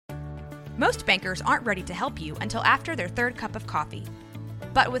Most bankers aren't ready to help you until after their third cup of coffee.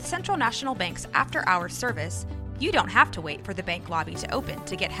 But with Central National Bank's after-hours service, you don't have to wait for the bank lobby to open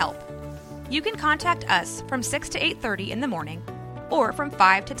to get help. You can contact us from 6 to 8:30 in the morning or from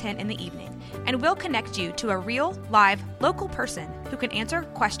 5 to 10 in the evening, and we'll connect you to a real, live, local person who can answer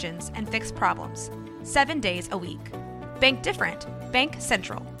questions and fix problems 7 days a week. Bank different. Bank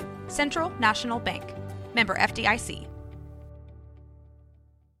Central. Central National Bank. Member FDIC.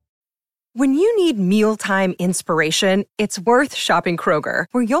 When you need mealtime inspiration, it's worth shopping Kroger,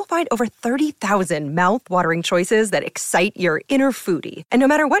 where you'll find over 30,000 mouth-watering choices that excite your inner foodie. And no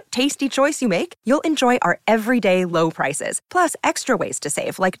matter what tasty choice you make, you'll enjoy our everyday low prices, plus extra ways to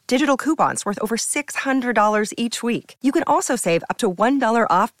save, like digital coupons worth over $600 each week. You can also save up to $1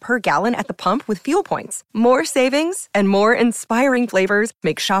 off per gallon at the pump with fuel points. More savings and more inspiring flavors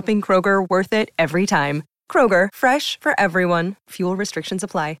make shopping Kroger worth it every time. Kroger, fresh for everyone. Fuel restrictions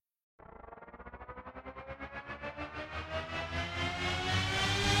apply.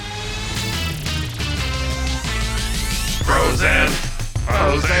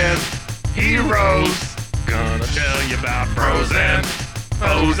 Pros and heroes. Gonna tell you about pros and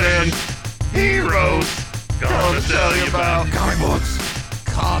heroes. Gonna tell you about comic books,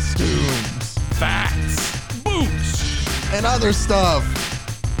 costumes, facts, boots, and other stuff.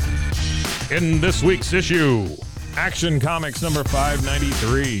 In this week's issue, Action Comics number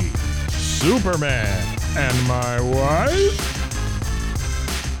 593, Superman and My Wife.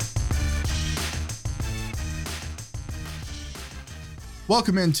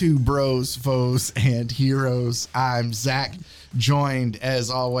 Welcome into Bros, Foes, and Heroes. I'm Zach, joined as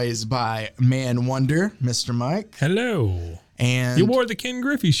always by Man Wonder, Mr. Mike. Hello. And you wore the Ken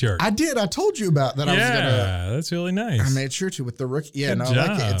Griffey shirt. I did. I told you about that. Yeah, that's really nice. I made sure to with the rookie. Yeah, Good no, job.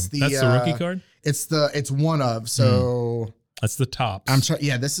 I like it. It's That's the rookie card? It's one of. So That's the tops.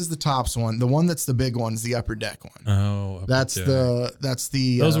 yeah, this is the tops one. The one that's the big one is the upper deck one. Oh, that's deck.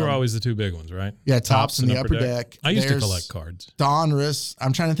 the Those were always the two big ones, right? Yeah, tops and the upper deck. I used to There's collect cards. Donruss.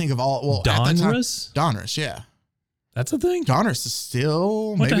 I'm trying to think of all. Well, Donruss? Donruss, yeah. That's a thing? Donruss is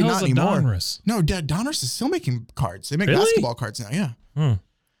still What maybe the not hell's anymore. a Donruss? No, Donruss is still making cards. They make Really? basketball cards now. Yeah. Hmm.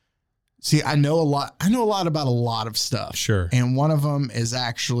 See, I know a lot about a lot of stuff. Sure. And one of them is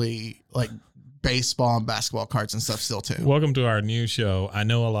actually like baseball and basketball cards and stuff still too. Welcome to our new show. I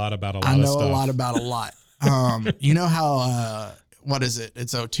know a lot about a lot of stuff. I know a lot about a lot. You know how what is it?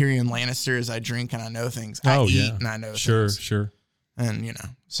 It's Tyrion Lannister's I drink and I know things. I eat and I know things. Sure. And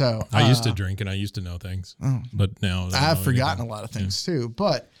so I used to drink and I used to know things. But now I've forgotten a lot of things too.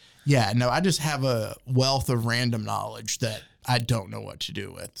 But yeah, no, I just have a wealth of random knowledge that I don't know what to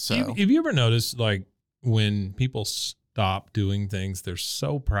do with. So have you ever noticed, like, when people stop doing things, they're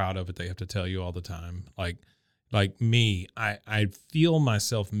so proud of it, they have to tell you all the time. Like me, I feel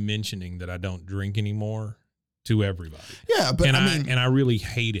myself mentioning that I don't drink anymore to everybody. Yeah, but I really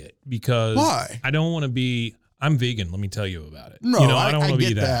hate it because why? I don't want to be. I'm vegan. Let me tell you about it. No, I don't want to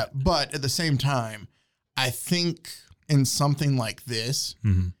be that. But at the same time, I think in something like this,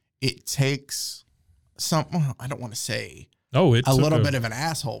 it takes some. Well, I don't want to say. Oh, it's a little bit of an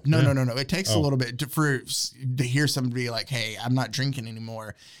asshole. No. It takes Oh. a little bit to hear somebody like, "Hey, I'm not drinking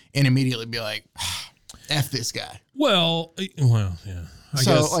anymore," and immediately be like, "F this guy." Well, yeah. I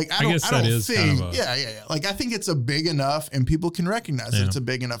guess that is think, kind of a, yeah. Like, I think it's a big enough, and people can recognize that it's a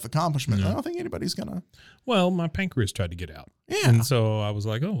big enough accomplishment. I don't think anybody's gonna. Well, my pancreas tried to get out. Yeah. And so I was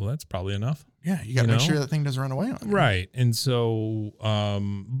like, oh, well, that's probably enough. Yeah, you got to make sure that thing doesn't run away on you. Right. And so,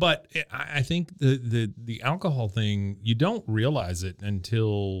 but I think the alcohol thing, you don't realize it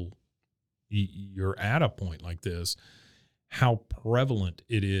until you're at a point like this, how prevalent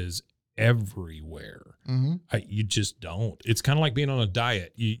it is everywhere. You just don't. It's kind of like being on a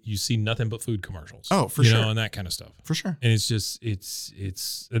diet. You see nothing but food commercials. Oh, for sure. And that kind of stuff. For sure. And it's just,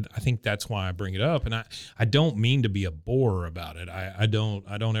 it's, I think that's why I bring it up. And I don't mean to be a bore about it. I don't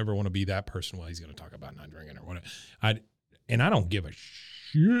ever want to be that person. Well, he's going to talk about not drinking or whatever. I don't give a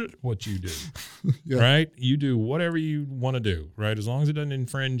shit what you do, right? You do whatever you want to do, right? As long as it doesn't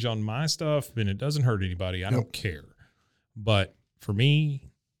infringe on my stuff and it doesn't hurt anybody, I don't care. But for me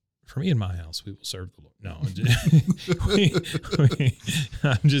in my house, we will serve the Lord. No,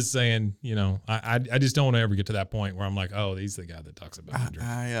 I'm just saying, I just don't want to ever get to that point where I'm like, oh, he's the guy that talks about drinking.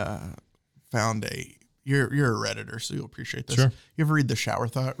 I found you're a Redditor, so you'll appreciate this. Sure. You ever read the Shower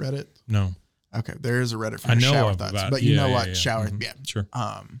Thought Reddit? No. Okay, there is a Reddit for I know shower of thoughts, about, but you know what? yeah. Shower, Sure.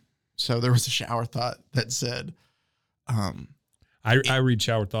 So there was a shower thought that said, I read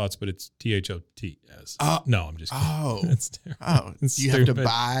Shower Thoughts, but it's THOTS. No, I'm just kidding. Oh, It's terrible. oh, It's you have to stupid.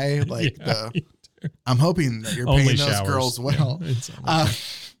 buy like Yeah, you do. I'm hoping that you're Only paying those showers. girls well. Yeah, it's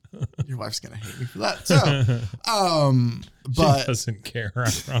only Your wife's gonna hate me for that. So, but she doesn't care. I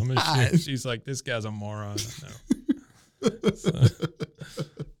promise you. She's like, this guy's a moron. No.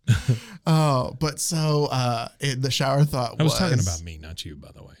 But so the shower thought I was talking about me, not you,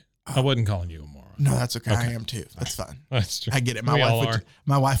 by the way. I wasn't calling you a moron. No, that's okay. I am too. That's fine. That's true. I get it. We all are.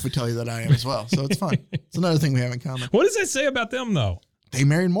 My wife would tell you that I am as well. So it's fine. It's another thing we have in common. What does that say about them, though? They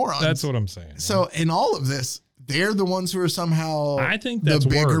married morons. That's what I'm saying. So in all of this, they're the ones who are somehow I think that's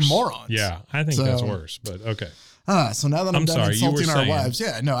the bigger worse. morons. Yeah, I think that's worse. But okay. So now that I'm done sorry, insulting our saying. wives,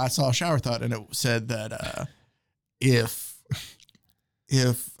 I saw a shower thought and it said that if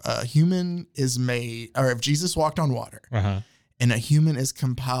a human is made, or if Jesus walked on water, and a human is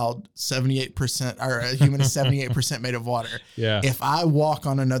compiled 78%, or a human is 78% made of water. Yeah. If I walk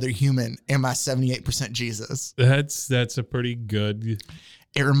on another human, am I 78% Jesus? That's a pretty good.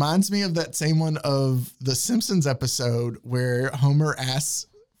 It reminds me of that same one of the Simpsons episode where Homer asks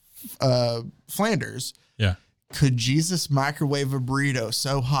Flanders, Yeah. could Jesus microwave a burrito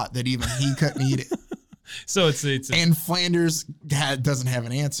so hot that even he couldn't eat it? So it's and Flanders doesn't have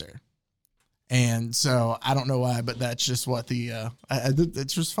an answer. And so I don't know why, but that's just what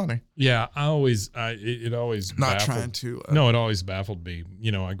it's just funny. Yeah, it always Not baffled, trying to. No, it always baffled me.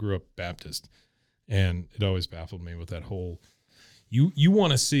 You know, I grew up Baptist, and it always baffled me with that whole. You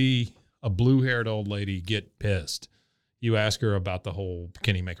want to see a blue-haired old lady get pissed. You ask her about the whole,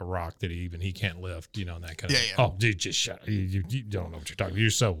 can he make a rock that he can't lift, and that kind of thing. Yeah. Oh, dude, just shut up. You don't know what you're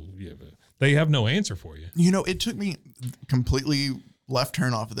talking about. They have no answer for you. It took me completely left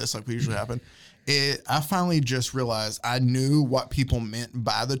turn off of this like we usually happen. I finally just realized I knew what people meant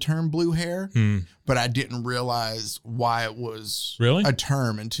by the term blue hair, but I didn't realize why it was really a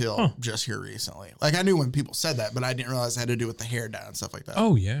term until just here recently. Like I knew when people said that, but I didn't realize it had to do with the hair dye and stuff like that.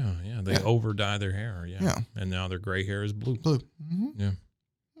 Oh, yeah. They over dye their hair. Yeah. And now their gray hair is blue. Mm-hmm. Yeah.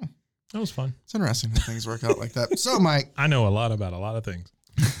 That was fun. It's interesting how things work out like that. So, Mike. I know a lot about a lot of things.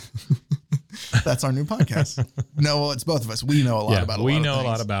 That's our new podcast. No, well, it's both of us. We know a lot about a lot of things. We know a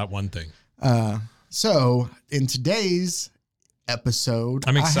lot about one thing. So in today's episode,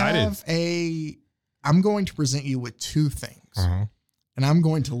 I'm excited. I'm going to present you with two things, and I'm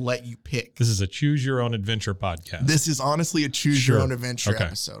going to let you pick. This is a choose your own adventure podcast. This is honestly a choose your own adventure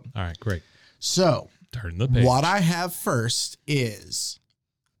episode. All right, great. So turn the page. What I have first is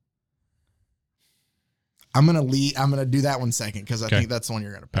I'm going to do that one second because I think that's the one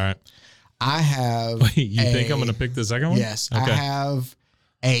you're going to pick. All right. I have. Wait, you think I'm going to pick the second one? Yes. Okay. I have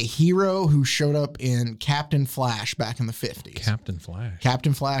a hero who showed up in Captain Flash back in the 50s. Captain Flash.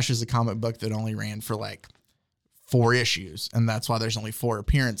 Captain Flash is a comic book that only ran for like 4 issues, and that's why there's only 4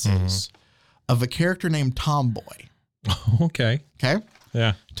 appearances of a character named Tomboy. Okay. Okay?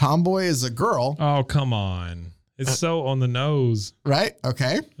 Yeah. Tomboy is a girl. Oh, come on. It's so on the nose. Right?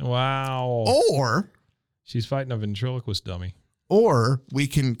 Okay. Wow. Or she's fighting a ventriloquist dummy. Or we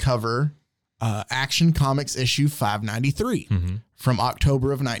can cover Action Comics issue 593 from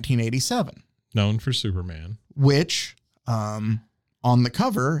October of 1987. Known for Superman. Which on the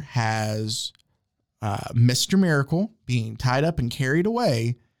cover has Mr. Miracle being tied up and carried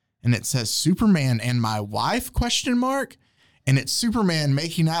away. And it says Superman and my wife ? And it's Superman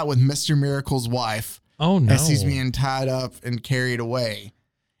making out with Mr. Miracle's wife. Oh, no. As he's being tied up and carried away.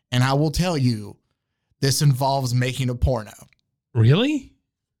 And I will tell you, this involves making a porno. Really?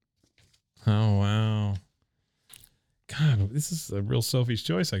 Oh, wow. God, this is a real Sophie's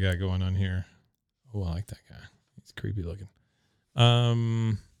Choice I got going on here. Oh, I like that guy. He's creepy looking. I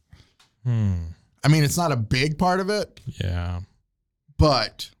mean, it's not a big part of it. Yeah.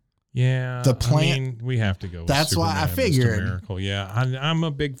 But yeah, the plan. I mean, we have to go with that's Superman why I and figured. Mr. Miracle. Yeah, I'm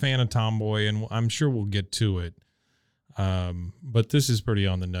a big fan of Tomboy, and I'm sure we'll get to it. But this is pretty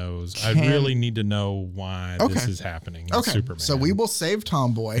on the nose. I really need to know why this is happening. In Superman. So we will save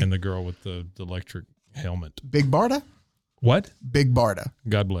Tomboy and the girl with the electric helmet. Big Barda? What? Big Barda.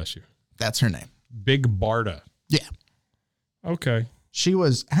 God bless you. That's her name. Big Barda. Yeah. Okay. She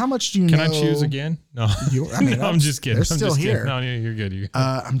was. How much do you know? Can I choose again? No. No, I'm just kidding. They're still here. No, you're good.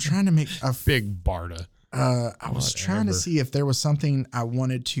 I'm trying to make a Big Barda. I was trying to see if there was something I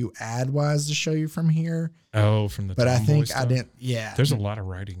wanted to add wise to show you from here. Oh, from the but I think stuff? I didn't. Yeah, there's a lot of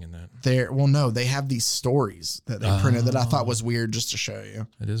writing in that. They have these stories that they printed that I thought was weird just to show you.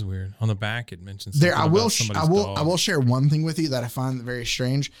 It is weird. On the back, it mentions there. I will share one thing with you that I find very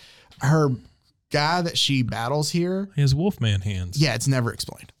strange. Her guy that she battles here, he has Wolfman hands. Yeah, it's never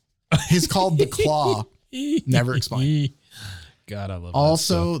explained. He's called the Claw. Never explained. God, I love.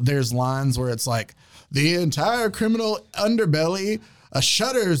 Also, there's lines where it's like, the entire criminal underbelly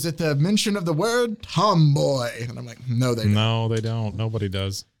shudders at the mention of the word tomboy. And I'm like, no, they don't. No, they don't. Nobody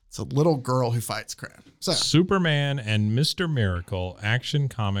does. It's a little girl who fights crime. So Superman and Mr. Miracle, Action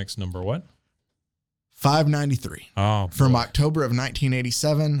Comics number what? 593. Oh, From boy. October of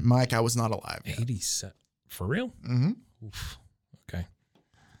 1987. Mike, I was not alive yet. 87. For real? Mm-hmm. Oof. Okay.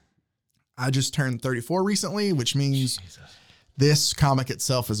 I just turned 34 recently, which means Jesus. this comic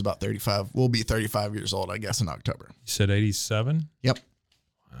itself is about 35. We'll be 35 years old, I guess, in October. You said 87? Yep.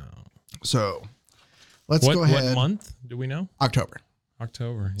 Wow. So let's What go ahead. What month? Do we know? October.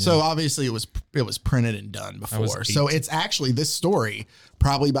 October. Yeah. So obviously it was printed and done before. So it's actually, this story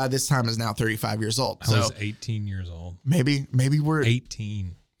probably by this time is now 35 years old. I So was 18 years old. maybe we're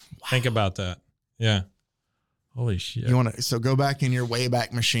 18. Think about that. Yeah. Holy shit. you want to so go back in your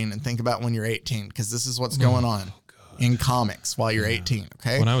Wayback Machine and think about when you're 18 because this is what's going on in comics while you're 18.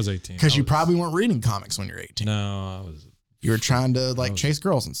 Okay, When I was 18. because you I was- probably weren't reading comics when you're 18. No, I was. You were trying to like chase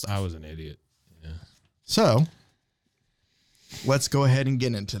girls and stuff. I was an idiot. Yeah. So let's go ahead and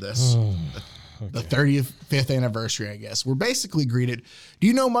get into this. The 35th anniversary, I guess. We're basically greeted. Do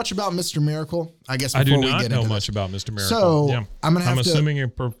you know much about Mr. Miracle? I guess I before do we not get know into much this. about Mr. Miracle. So, yeah. I'm gonna have to- assuming he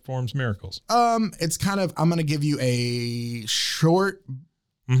performs miracles. It's kind of, I'm going to give you a short-ish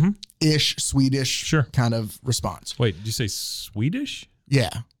Swedish Sure. kind of response. Wait, did you say Swedish? Yeah.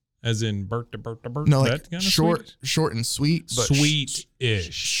 As in Bert to Bert to Bert? No, That like kind of short and sweet, but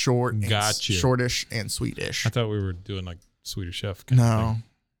Sweet-ish. short, and Gotcha. shortish and Swedish. I thought we were doing like Swedish Chef kind of No, thing.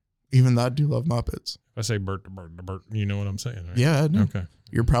 even though I do love Muppets. If I say Bert to Bert to Bert, you know what I'm saying, right? Yeah, I do. Okay.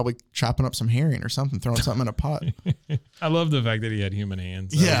 You're probably chopping up some herring or something, throwing something in a pot. I love the fact that he had human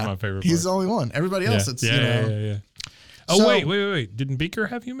hands. That was my favorite part. He's the only one. Everybody else, it's yeah. Oh, So- wait. Didn't Beaker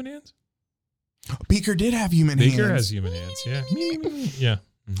have human hands? Beaker did have human hands. Beaker has human hands. Yeah. Yeah.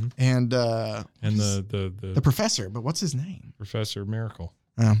 Mm-hmm. and And the professor, but what's his name? Professor Miracle.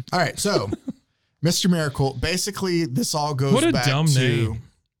 All right, so Mr. Miracle. Basically, this all goes What a back dumb to name.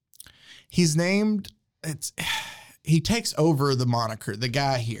 he's named. He takes over the moniker, the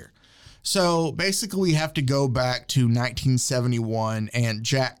guy here. So basically, we have to go back to 1971 and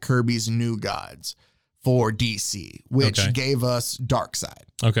Jack Kirby's New Gods for DC, which Okay. gave us Darkseid.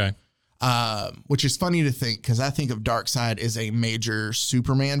 Okay. Which is funny to think because I think of Darkseid as a major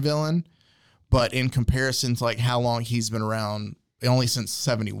Superman villain, but in comparison to like how long he's been around, only since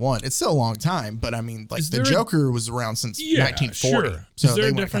 71, it's still a long time. But I mean, like Is the there a- Joker was around since Yeah, 1940. sure. So is there they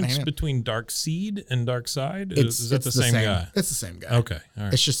a went difference hand in hand. between Darkseid and Darkseid? Is that It's the same guy? It's the same guy. Okay. All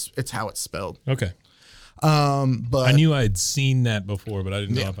right. It's how it's spelled. Okay. But I knew I had seen that before, but I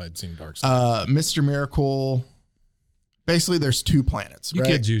didn't know if I'd seen Darkseid. Mr. Miracle. Basically, there's two planets. You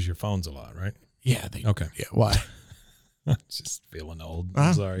right? kids use your phones a lot, right? Yeah. Okay. Yeah. Why? Just feeling old.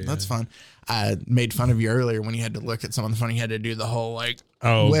 I'm sorry. That's fine. I made fun of you earlier when you had to look at something funny. You had to do the whole like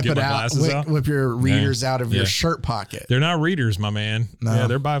whip get it my out, glasses out? whip your readers out of your Yeah. shirt pocket. They're not readers, my man. No. Yeah,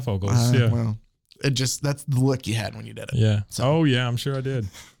 they're bifocals. Yeah. Well, that's the look you had when you did it. Yeah. So- Oh, yeah. I'm sure I did.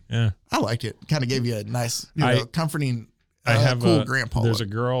 Yeah. I liked it. Kind of gave you a nice, comforting, I have cool grandpa. There's a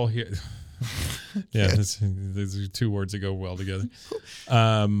look. girl here. Yeah, these are two words that go well together.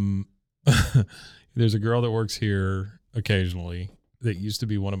 There's a girl that works here occasionally that used to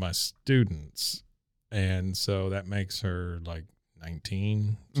be one of my students, and so that makes her like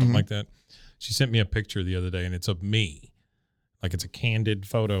 19, something Mhm. like that. She sent me a picture the other day, and it's of me, like it's a candid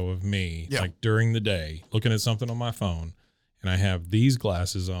photo of me, Yeah. like during the day, looking at something on my phone. And I have these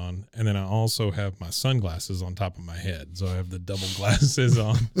glasses on, and then I also have my sunglasses on top of my head. So I have the double glasses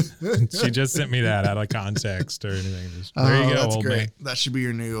on. She just sent me that out of context or anything. Just, there you go, That's old great. man. That should be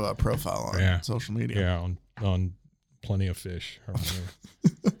your new profile on social media. Yeah, on Plenty of Fish.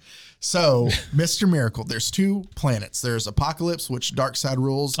 So, Mr. Miracle, there's two planets. There's Apocalypse, which Darkseid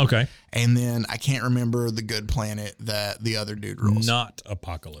rules. Okay. And then I can't remember the good planet that the other dude rules. Not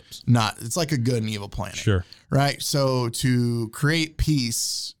Apocalypse. It's like a good and evil planet. Sure. Right. So to create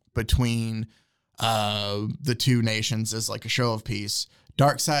peace between the two nations is like a show of peace.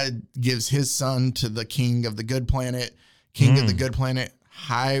 Darkseid gives his son to the king of the good planet. King of the good planet,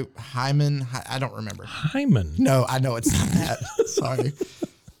 Hyman. I don't remember. Hyman. No, I know it's not that. Sorry.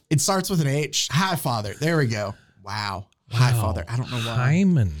 It starts with an H. High Father. There we go. Wow. High Father. I don't know why.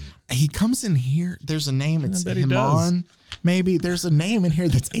 Hyman. He comes in here. There's a name. It's bet he Himon. Maybe there's a name in here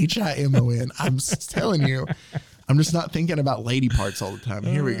that's Himon. I'm telling you. I'm just not thinking about lady parts all the time.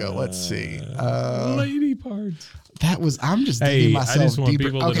 Here we go. Let's see. Lady parts. I'm just digging Hey, myself I just want deeper.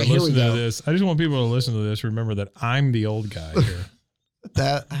 people Okay, to here we listen to go. this. I just want people to listen to this. Remember that I'm the old guy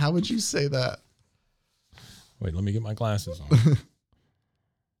here. How would you say that? Wait, let me get my glasses on.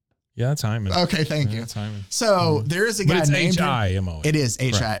 Yeah, that's Hyman. Okay, thank Yeah, you. that's Hyman. So there is a guy But it's named him- H-I-M-O-N. It is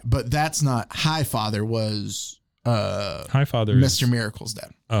H.I., Right. but that's not High Father was Highfather Mr. is, Miracle's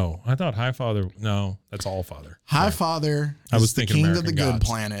dad. Oh, I thought Highfather. No, that's Allfather. Highfather I was is the thinking king American of the good Gods.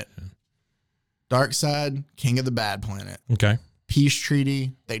 planet. Darkseid, king of the bad planet. Okay. Peace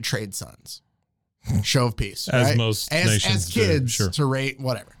treaty, they trade sons. Show of peace. As right? most nations as do, kids sure. to rate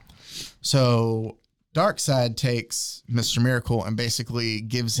whatever. So Darkseid takes Mr. Miracle and basically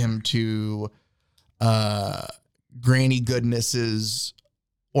gives him to Granny Goodness's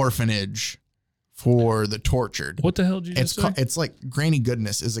orphanage for the tortured. What the hell did you just say? It's like Granny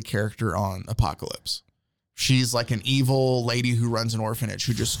Goodness is a character on Apocalypse. She's like an evil lady who runs an orphanage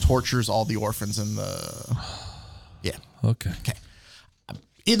who just tortures all the orphans in the. Yeah. Okay.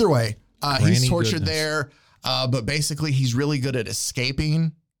 Either way, he's Granny tortured Goodness. there, but basically he's really good at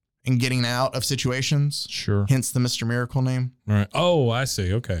escaping and getting out of situations. Sure. Hence the Mr. Miracle name. Right. Oh, I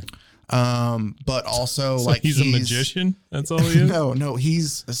see. Okay. But also So like he's a magician. That's all he is. No,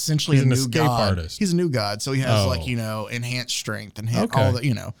 he's essentially He's a an new escape god. artist. He's a new god, so he has Oh. enhanced strength and Okay. all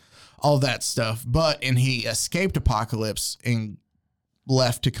that, all that stuff. And he escaped Apocalypse and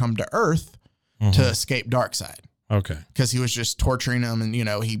left to come to Earth to escape Darkseid Okay. because he was just torturing him, and he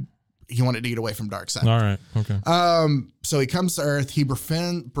wanted to get away from Darkseid. All right. Okay. So he comes to Earth. He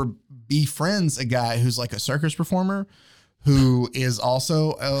befriends a guy who's like a circus performer, who is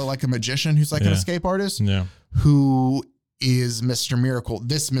also like a magician, who's like an Yeah. escape artist. Yeah. Who is Mr. Miracle?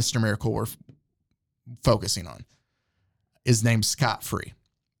 This Mr. Miracle we're focusing on is named Scott Free.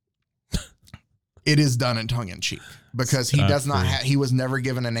 It is done in tongue in cheek because he does not Scot-free. he was never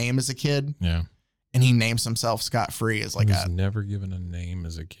given a name as a kid, Yeah. and he names himself Scott Free as like He was a. never given a name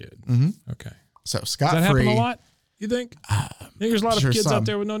as a kid. Mhm. Okay. So Does Scott that Free, happen a lot? You think? Think there's a lot of sure kids some. out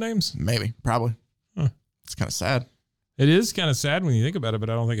there with no names? maybe, probably. Huh. It's kind of sad. It is kind of sad when you think about it, but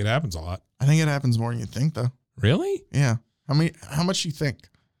I don't think it happens a lot. I think it happens more than you think, though. Really? Yeah. How much you think?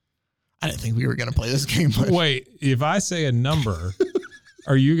 I didn't think we were gonna play this game, but Wait, if I say a number,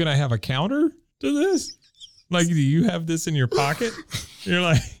 are you going to have a counter to this? Like, do you have this in your pocket? You're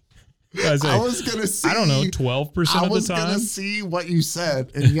like, I say, I was gonna see. I don't know, 12% I of was the gonna time? see what you said,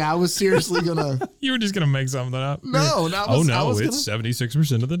 and yeah, I was seriously gonna. You were just going to make something up. No, no. I was It's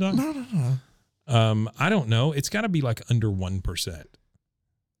 76% of the time. No. I don't know. It's got to be like under 1%.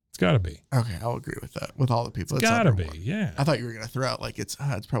 It's got to be. Okay, I'll agree with that. With all the people, It's it's got to under be. one. Yeah. I thought you were gonna throw out like it's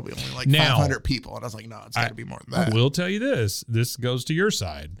probably only like Now- 500 people, and I was like, no, it's got to be more than I that. will tell you this. This goes to your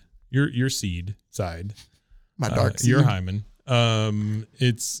side, your seed side. My dark seed. Your hymen.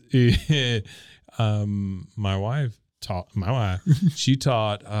 It's my wife taught she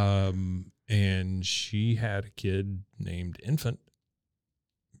taught and she had a kid named Infant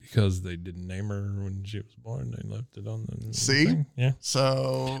because they didn't name her when she was born. They left it on the See? thing. Yeah.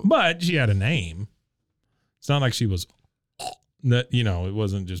 So But she had a name. It's not like she was that, it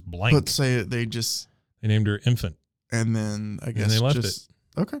wasn't just blank. let's say they just, They named her Infant. and then I guess they left just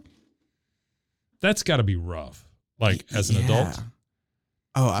okay. That's got to be rough. Like as an Yeah. adult.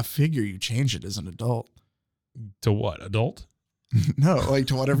 Oh, I figure you change it as an adult. To what? Adult? No, like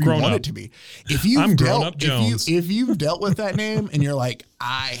to whatever Grown you want up. it to be. If you I'm grown up Jones. if you've dealt with that name and you're like,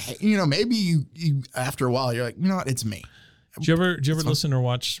 maybe you after a while you're like, you know what, it's me. Did you ever fine. listen or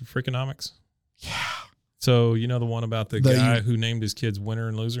watch Freakonomics? Yeah. So the one about the guy who named his kids Winner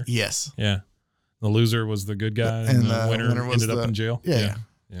and Loser? Yes. Yeah. The loser was the good guy, and the winner was ended up in jail. Yeah.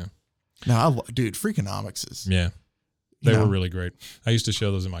 Yeah. No, dude, Freakonomics is Yeah. They You know. were really great. I used to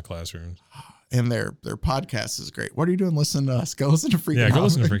show those in my classrooms. and their podcast is great. What are you doing? Listen to us. Go listen to Freakonomics. Yeah, go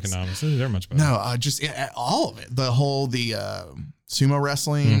listen to Freakonomics. They're much better. No, just all of it. The sumo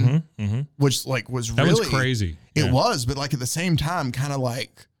wrestling, Mm-hmm. which like was That really was crazy. It Yeah. was, but like at the same time, kind of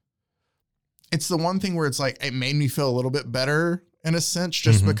like it's the one thing where it's like it made me feel a little bit better in a sense,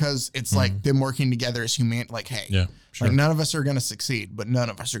 just because it's like them working together as human. Like, hey, Yeah. Sure. like none of us are going to succeed, but none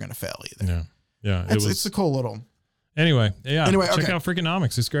of us are going to fail either. Yeah. Yeah. It's a cool little. Anyway, yeah. Anyway, check okay. out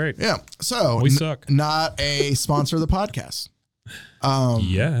Freakonomics. It's great. Yeah. So We suck. Not a sponsor of the podcast.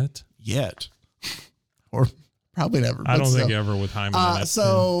 Yet. Or probably never. I but don't think still. ever with Hyman in it.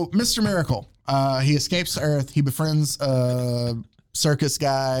 So Mr. Miracle, he escapes Earth. He befriends a circus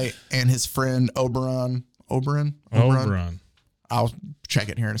guy and his friend Oberon. Oberon. I'll check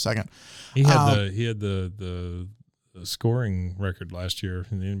it here in a second. He had the scoring record last year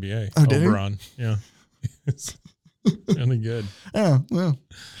in the NBA. Oh, did he? Oberon. Yeah. It's really good. Yeah, well,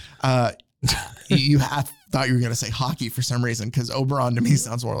 I thought you were going to say hockey for some reason because Oberon to me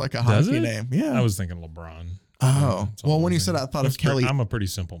sounds more like a Does hockey it? name. Yeah. I was thinking LeBron. Oh, That's all well, I when was you said, thinking. I thought of Kelly. I'm a pretty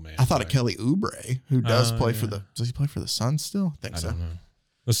simple man. I thought of but Kelly Oubre, who does play for yeah. the. Does he play for the Suns still? I think I so. don't know.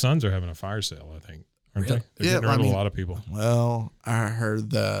 The Suns are having a fire sale, I think. aren't Really? they? They're getting rid of a lot of people. Well, I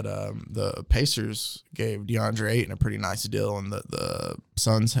heard that the Pacers gave DeAndre Ayton a pretty nice deal, and the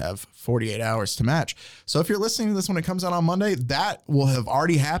Suns have 48 hours to match. So if you're listening to this when it comes out on Monday, that will have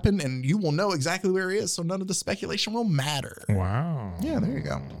already happened, and you will know exactly where he is, so none of the speculation will matter. Wow. Yeah, there you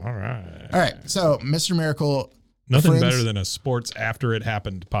go. All right. All right, so Mr. Miracle. Nothing friends- better than a sports after it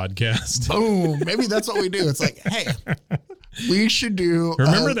happened podcast. Boom. Maybe that's what we do. It's like, hey, we should do.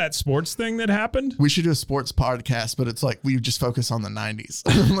 Remember that sports thing that happened? We should do a sports podcast, but it's like we just focus on the 90s.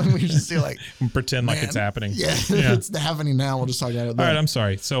 Like, we just do like, Pretend like man, it's happening. Yeah, Yeah. it's happening now. We'll just talk about it. All right, I'm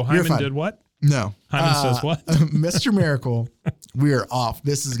sorry. So Hyman fine. did what? No. Hyman says what? Mr. Miracle, we are off.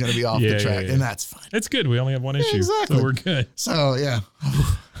 This is going to be off Yeah, the track, yeah. and that's fine. It's good. We only have one issue, exactly. so we're good. So, yeah.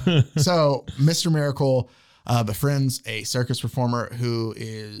 So, Mr. Miracle befriends a circus performer who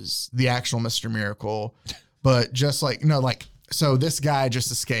is the actual Mr. Miracle, but just like, so this guy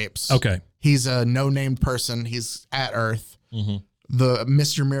just escapes. Okay. He's a no-named person. He's at Earth. Mm-hmm. The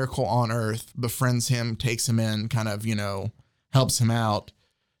Mr. Miracle on Earth befriends him, takes him in, kind of, helps him out.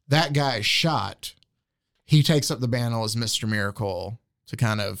 That guy is shot. He takes up the mantle as Mr. Miracle to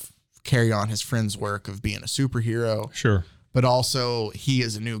kind of carry on his friend's work of being a superhero. Sure. But also he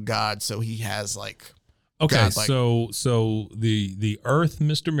is a new god, so he has like Okay, God-like. so the Earth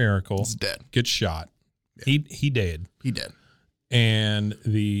Mr. Miracle He's dead. gets shot. Yeah. He dead. He did. And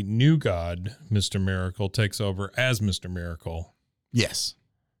the new god, Mr. Miracle, takes over as Mr. Miracle. Yes.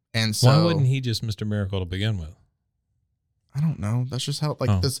 And so Why wouldn't he just Mr. Miracle to begin with? I don't know. That's just how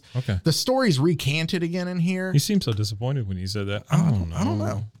Oh, this okay. the story's recanted again in here. You seem so disappointed when you said that. I don't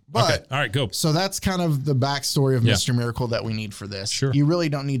know. But Okay. All right, go. so that's kind of the backstory of Yeah. Mr. Miracle that we need for this. Sure. You really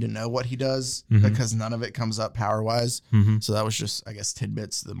don't need to know what he does Mhm. because none of it comes up power wise. Mm-hmm. So that was just, I guess,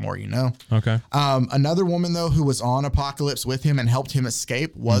 tidbits. The more you know. Okay. Another woman though who was on Apocalypse with him and helped him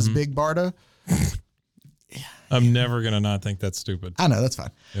escape was Mm-hmm. Big Barda. I'm never gonna not think that's stupid. I know that's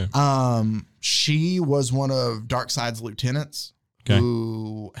fine. Yeah. She was one of Darkseid's lieutenants Okay.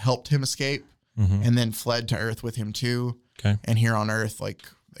 who helped him escape Mm-hmm. and then fled to Earth with him too. Okay. And here on Earth, like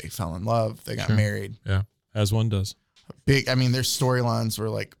they fell in love, they got Sure. married. Yeah. As one does. Their storylines were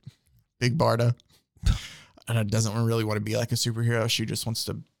like Big Barda doesn't really want to be like a superhero. She just wants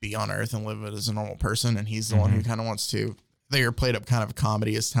to be on Earth and live it as a normal person. And he's the one who kind of wants to. They are played up kind of a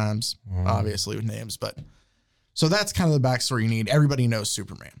comedy as times, obviously with names, but so that's kind of the backstory you need. Everybody knows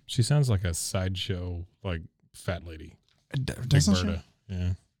Superman. She sounds like a sideshow, like fat lady. Big Doesn't she? Berta. Yeah.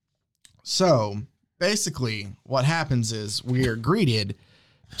 So basically, what happens is we are greeted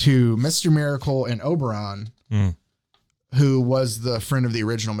to Mr. Miracle and Oberon, Mm. who was the friend of the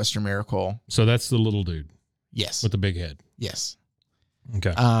original Mr. Miracle. So that's the little dude Yes. with the big head. Yes.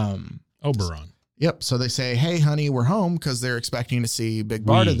 Okay. Oberon. Yep. So they say, "Hey, honey, we're home," because they're expecting to see Big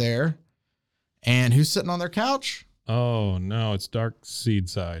Barda there. And who's sitting on their couch? Oh no, it's Dark Seed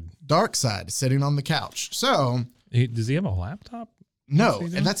Side. Darkseid is sitting on the couch. So Does he have a laptop? no, What's he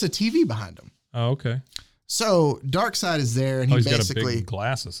doing? and that's a TV behind him. Oh, okay. So Darkseid is there, and Oh, he he's got a basically, big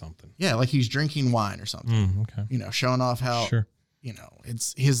glass of something. yeah, like he's drinking wine or something. Okay. Showing off how Sure.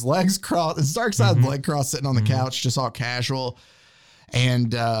 it's his legs crossed, it's Darkseid's leg crossed sitting on the couch, just all casual.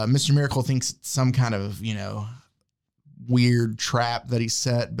 And Mr. Miracle thinks it's some kind of, weird trap that he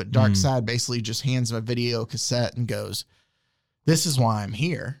set, but Darkseid basically just hands him a video cassette and goes, "This is why I'm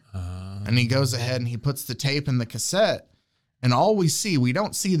here." And he goes ahead and he puts the tape in the cassette, and all we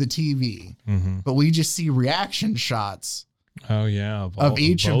don't see the TV, but we just see reaction shots Oh yeah. of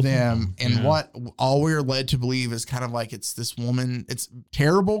each of both them. And Yeah. what all we're led to believe is kind of like it's this woman, it's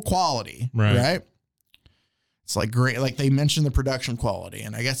terrible quality, Right. right? It's like great, like they mentioned the production quality,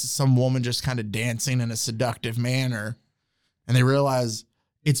 and I guess it's some woman just kind of dancing in a seductive manner, and they realize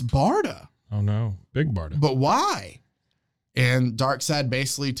it's Barda, Oh no, Big Barda. but why? And Darkseid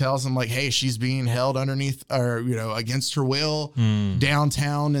basically tells him like, "Hey, she's being held underneath, or against her will,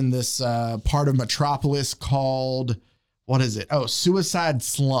 downtown in this part of Metropolis called, what is it? Oh, Suicide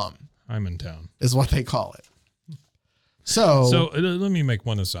Slum I'm in town. is what they call it." So Let me make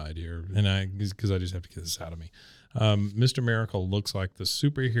one aside here, and because I just have to get this out of me. Mr. Miracle looks like the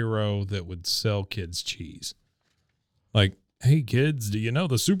superhero that would sell kids cheese. Like, hey kids, do you know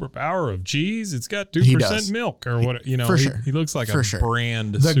the superpower of cheese? It's got 2% milk or what? For sure. He looks like For a sure.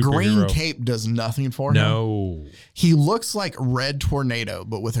 brand. the superhero. green cape does nothing for him. No. He looks like Red Tornado,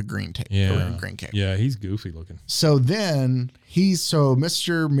 but with a green tape. Yeah. Or green cape. Yeah, he's goofy looking. So then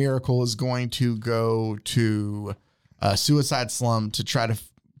Mr. Miracle is going to go to Suicide Slum to try to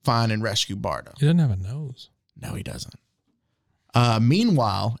find and rescue Barda. He doesn't have a nose. No, he doesn't.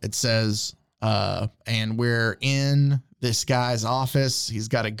 Meanwhile, it says, and we're in this guy's office. He's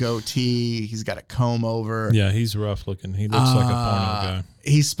got a goatee. He's got a comb over. Yeah, he's rough looking. He looks like a porno guy.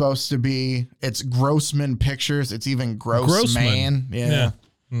 He's supposed to be. It's Grossman Pictures. It's even Grossman. Yeah.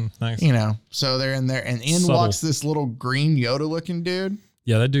 Nice. You know, so they're in there, and in Subtle. walks this little green Yoda looking dude.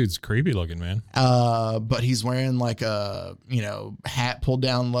 Yeah, that dude's creepy looking, man. But he's wearing like a, hat pulled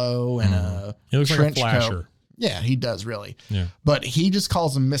down low and a He looks like a trench flasher. coat. Yeah, he does really. Yeah. But he just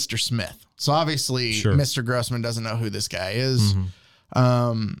calls him Mr. Smith. So obviously Sure. Mr. Grossman doesn't know who this guy is.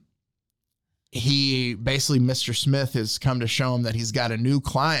 He basically, Mr. Smith has come to show him that he's got a new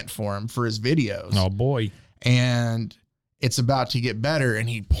client for him for his videos. Oh boy. And it's about to get better. And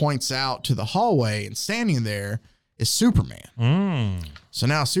he points out to the hallway, and standing there is Superman. So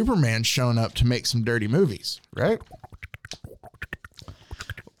now Superman's showing up to make some dirty movies, right?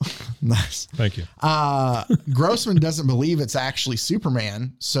 Nice. Thank you. Grossman doesn't believe it's actually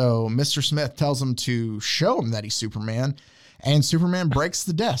Superman. So Mr. Smith tells him to show him that he's Superman. And Superman breaks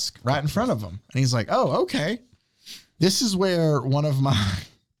the desk right in front of him. And he's like, oh, okay. This is where one of my...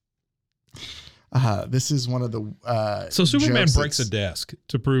 this is one of the... So Superman jokes breaks a that's- desk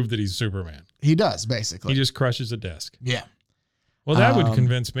to prove that he's Superman. He does, basically. He just crushes a desk. Yeah. Well, that would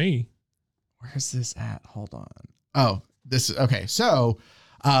convince me. Where's this at? Hold on. Oh, this is... Okay, so...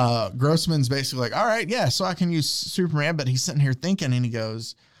 Grossman's basically like, all right, yeah, so I can use Superman, but he's sitting here thinking, and he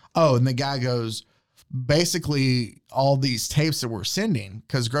goes, oh, and the guy goes, basically all these tapes that we're sending,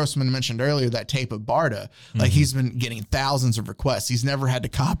 because Grossman mentioned earlier that tape of Barda, like he's been getting thousands of requests. He's never had to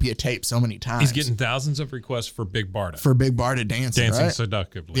copy a tape so many times. He's getting thousands of requests for Big Barda. for Big Barda dancing, right?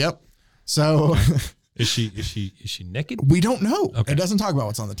 Seductively. Yep. So Is she naked? we don't know. Okay. It doesn't talk about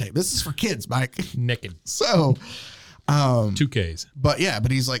what's on the tape. This is for kids, Mike. Naked. So, 2Ks. but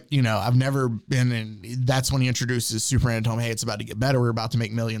he's like, I've never been in. That's when he introduces Superman and told him, hey, it's about to get better. We're about to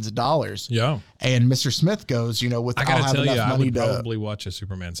make millions of dollars. Yeah. And Mr. Smith goes, with I I'll gotta have tell you, enough I money would to. probably watch a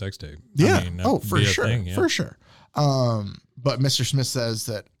Superman sex tape. Yeah. I mean, that'd for be a sure. thing, yeah. For sure. But Mr. Smith says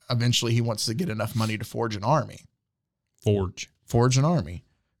that eventually he wants to get enough money to forge an army. Forge an army.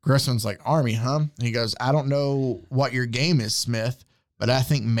 Grossman's like, army, huh? And he goes, I don't know what your game is, Smith, but I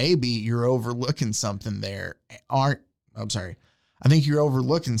think maybe you're overlooking something there. I think you're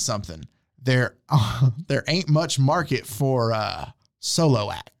overlooking something. There ain't much market for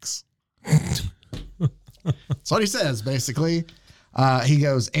solo acts. That's what he says, basically. He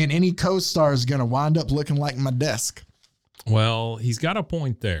goes, and any co-star is going to wind up looking like my desk. Well, he's got a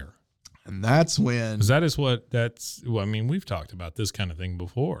point there. And that's when 'Cause I mean, we've talked about this kind of thing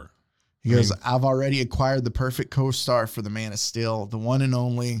before. he goes, I've already acquired the perfect co-star for the Man of Steel, the one and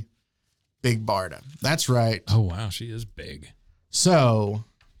only Big Barda. That's right. Oh, wow. She is big. So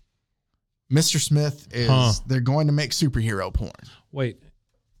Mr. Smith they're going to make superhero porn. Wait.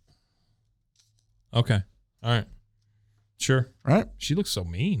 Okay. All right. Sure. Right? She looks so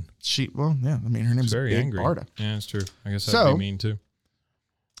mean. Her name's She's very Big angry. Barda. Yeah, it's true. I guess So- that'd be mean too.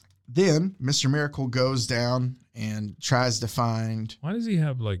 Then Mr. Miracle goes down and tries to find. Why does he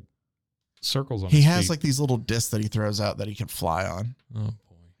have like circles on He his has feet? like these little discs that he throws out that he can fly on. Oh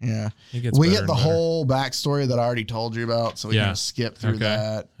boy. Yeah. He gets We better get the and better. whole backstory that I already told you about, so we Yeah. can skip through Okay.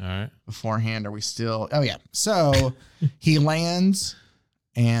 that All right. beforehand. Are we still? Oh yeah. So he lands,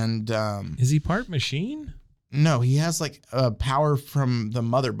 and Is he part machine? no, he has like power from the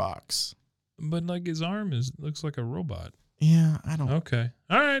mother box. But like his arm looks like a robot. Yeah, I don't. Okay.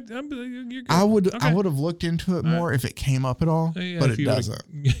 All right. You're good. I would Okay. have looked into it more if it came up at all, Yeah, but if it you would've-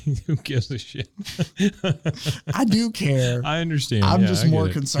 doesn't. Who gives a shit? I do care. I understand. I'm Yeah, just I get more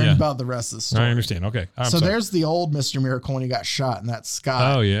it. concerned Yeah. about the rest of the story. I understand. Okay. I'm So sorry. there's the old Mr. Miracle when he got shot, and that's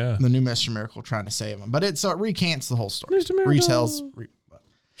Scott. Oh yeah. The new Mr. Miracle trying to save him. But it recants the whole story. Mr. Miracle. Retells.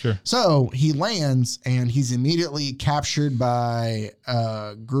 Sure. So he lands, and he's immediately captured by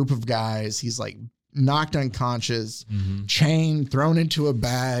a group of guys. He's like knocked unconscious, chained, thrown into a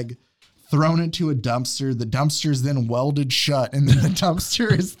bag, thrown into a dumpster. The dumpster's then welded shut, and then the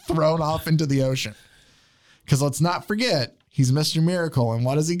dumpster is thrown off into the ocean. Because let's not forget, he's Mr. Miracle, and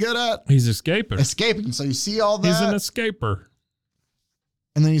what is he good at? He's escaping. Escaping. So you see all that, He's an escaper.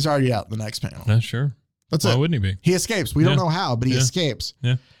 and then he's already out the next panel. Yeah, sure. That's Why it. wouldn't he be? He escapes. We don't Yeah. know how, but he Yeah. escapes.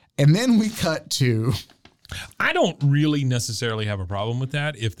 Yeah. And then we cut to, I don't really necessarily have a problem with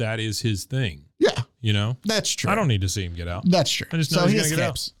that if that is his thing. yeah, You know? that's true. I don't need to see him get out. That's true. I just know So he's he going to get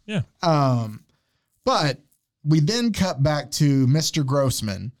out. escapes. Yeah. But we then cut back to Mr.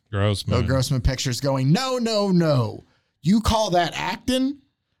 Grossman. Gross, man. Grossman Pictures going, no. You call that acting?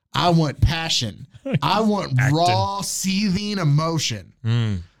 I want passion. I want Acting. raw, seething emotion.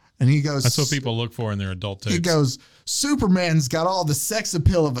 And he goes, That's what people look for in their adult tapes. he goes, Superman's got all the sex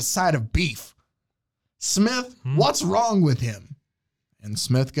appeal of a side of beef. Smith, what's wrong with him? And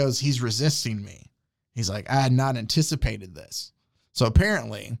Smith goes, he's resisting me. He's like, I had not anticipated this. So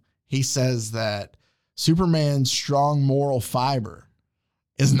apparently he says that Superman's strong moral fiber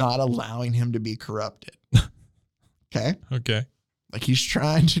is not allowing him to be corrupted. Okay. Okay. Like he's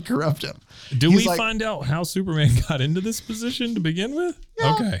trying to corrupt him. Do He's we find out how Superman got into this position to begin with?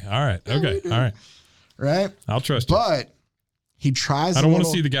 Yeah. Okay. All right. Okay. All right. Right. I'll trust you. But he tries. I don't want to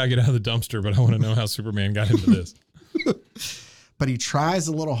see the guy get out of the dumpster, but I want to know how Superman got into this. But he tries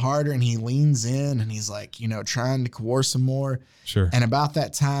a little harder and he leans in and he's like, trying to coerce him more. Sure. And about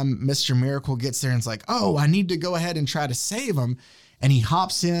that time, Mr. Miracle gets there and it's like, oh, I need to go ahead and try to save him. And he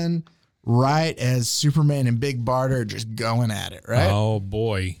hops in right as Superman and Big Barda are just going at it, right? Oh,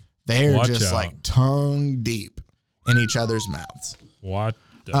 boy. They're Watch just out. like tongue deep in each other's mouths. What?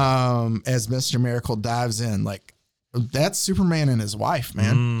 As Mr. Miracle dives in, like, that's Superman and his wife,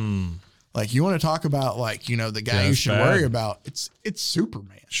 man. Like, you want to talk about, like, the guy you should worry about. It's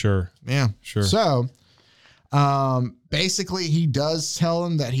Superman. Sure. Yeah. Sure. So, basically, he does tell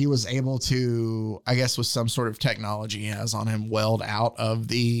him that he was able to, I guess, with some sort of technology he has on him, weld out of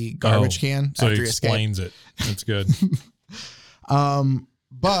the garbage can So after he explains it. That's good.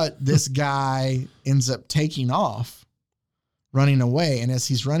 But this guy ends up taking off, running away. And as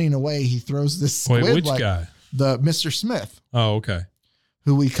he's running away, he throws this squid. Wait, which guy? The Mr. Smith, Oh, okay.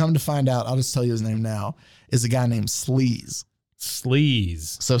 who we come to find out, I'll just tell you his name now, is a guy named Sleaze.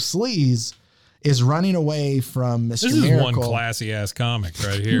 Sleaze. So Sleaze is running away from Mr. This is Miracle. one classy ass comic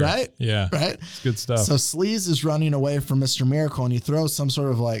right here. Right? Yeah. Right? It's good stuff. So Sleaze is running away from Mr. Miracle and he throws some sort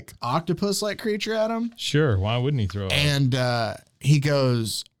of like octopus-like creature at him. Sure. Why wouldn't he throw it? And he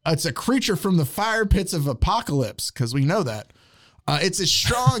goes, it's a creature from the fire pits of Apocalypse, because we know that. It's as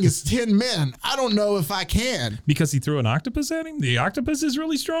strong as 10 men. I don't know if I can. Because he threw an octopus at him? The octopus is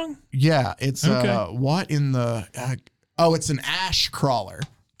really strong? Yeah, it's Okay. what in the... it's an ash crawler.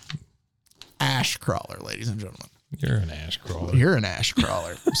 Ash crawler, ladies and gentlemen. You're an ash crawler. You're an ash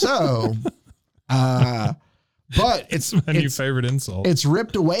crawler. So, but it's My new favorite insult. it's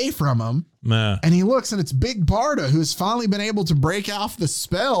ripped away from him, Nah. and he looks, and it's Big Barda, who's finally been able to break off the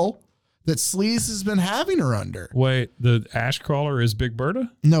spell that Sleaze has been having her under. Wait, the ash crawler is Big Berta?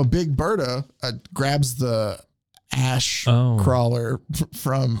 No, Big Berta grabs the ash crawler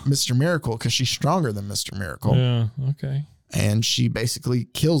from Mr. Miracle because she's stronger than Mr. Miracle. Yeah, okay. And she basically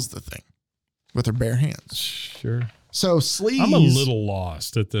kills the thing with her bare hands. Sure. So Sleaze... I'm a little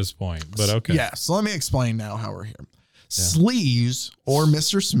lost at this point, but okay. Yeah, so let me explain now how we're here. Sleaze, or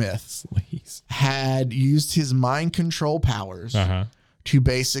Mr. Smith, Please. had used his mind control powers Uh-huh. to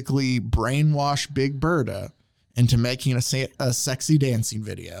basically brainwash Big Berta into making a sexy dancing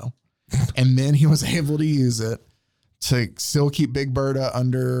video. And then he was able to use it to still keep Big Berta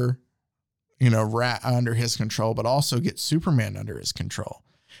under, under his control, but also get Superman under his control.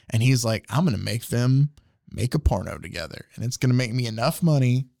 And he's like, I'm going to make them make a porno together. And it's going to make me enough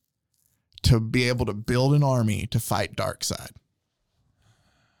money to be able to build an army to fight Darkseid.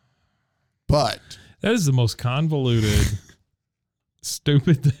 But That is the most convoluted,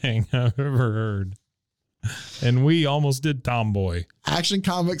 stupid thing I've ever heard. And we almost did Tomboy. Action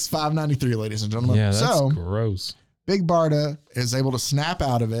Comics 593, ladies and gentlemen. Yeah, that's so gross. Big Barda is able to snap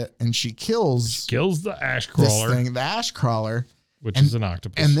out of it, and she kills Kills the ash this crawler, thing, the Ash Crawler. which is an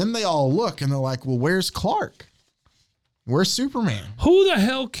octopus. And then they all look, and they're like, well, where's Clark? Where's Superman? Who the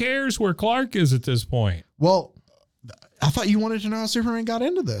hell cares where Clark is at this point? Well, I thought you wanted to know how Superman got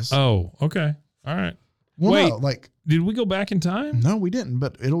into this. Oh, okay. All right. well, wait. no, Did we go back in time? no, we didn't,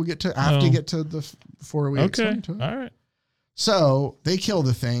 but it'll get to, I have to get to before we Okay. explain to it. All right. So they kill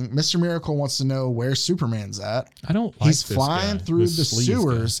the thing. Mr. Miracle wants to know where Superman's at. I don't like He's this flying guy, through this the sleaze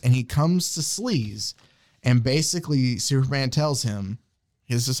sewers and he comes to Sleaze, and basically Superman tells him,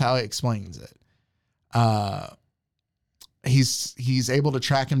 this is how he explains it. He's able to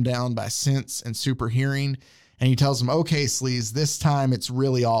track him down by sense and super hearing. And he tells him, okay, Sleaze, this time it's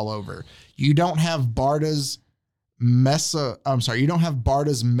really all over. You don't have Barda's you don't have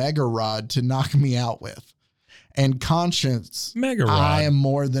Barda's Mega Rod to knock me out with. And Conscience, Mega Rod. I am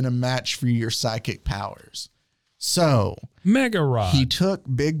more than a match for your psychic powers. So Mega Rod. he took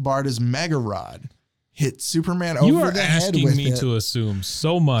Big Barda's Mega Rod, hit Superman You over are the head asking with me it. to assume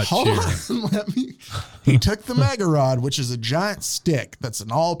so much Hold here. on, let me. He took the Mega Rod, which is a giant stick. That's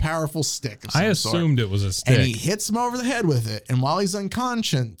an all-powerful stick of some I sort. assumed it was a stick. And he hits him over the head with it. And while he's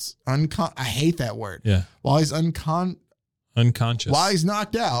unconscious, I hate that word. Yeah. While he's Unconscious. while he's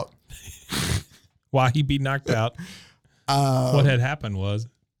knocked out, Why he be knocked out. What had happened was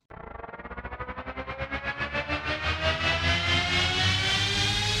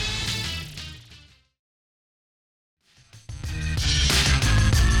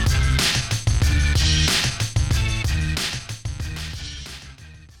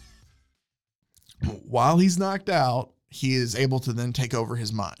while he's knocked out, he is able to then take over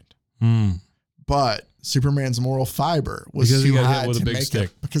his mind. But Superman's moral fiber was Because he too got hit high with a to big make stick.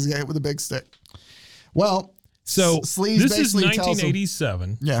 it. Because he got hit with a big stick. Well, So Sleaze this is basically tells him-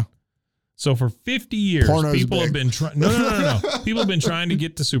 1987. Yeah. So for 50 years, Porno's people have big. been trying. No. People have been trying to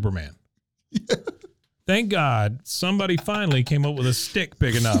get to Superman. Thank God somebody finally came up with a stick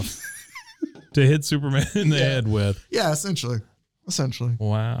big enough to hit Superman in the head with. Yeah, essentially.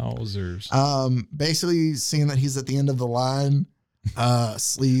 Wowzers. Basically, seeing that he's at the end of the line,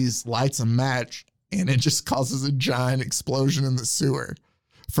 Sleaze lights a match, and it just causes a giant explosion in the sewer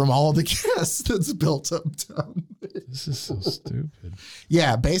from all the gas that's built up down there. This is so stupid.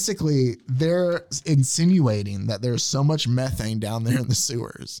 Yeah, basically, they're insinuating that there's so much methane down there in the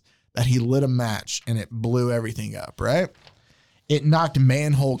sewers that he lit a match and it blew everything up, right? It knocked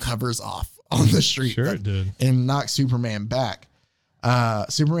manhole covers off on the street. Sure it did. And knocked Superman back.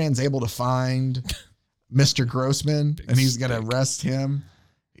 Superman's able to find Mr. Grossman, and he's going to arrest him.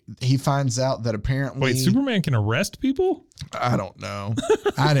 He finds out that apparently... Wait, Superman can arrest people? I don't know.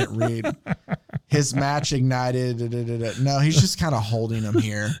 I didn't read. His match ignited. No, he's just kind of holding him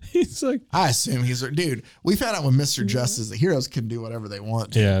here. He's like... I assume he's... Dude, we found out with Mr. Justice that heroes can do whatever they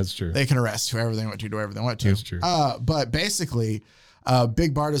want to. Yeah, that's true. They can arrest whoever they want to, do whatever they want to. That's true. But basically,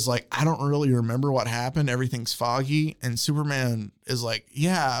 Big Bart is like, I don't really remember what happened. Everything's foggy. And Superman is like,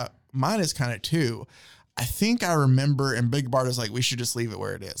 yeah, mine is kind of too. I think I remember. And Big Bart is like, we should just leave it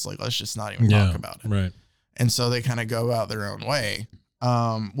where it is. Like, let's just not even talk about it. Right. And so they kind of go out their own way.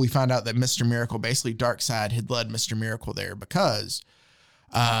 We find out that Mr. Miracle, basically Darkseid had led Mr. Miracle there because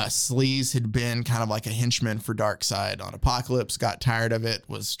Sleaze had been kind of like a henchman for Darkseid on Apocalypse, got tired of it,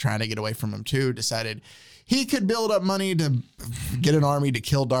 was trying to get away from him too, decided he could build up money to get an army to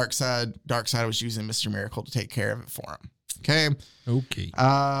kill Darkseid. Darkseid was using Mr. Miracle to take care of it for him. Okay.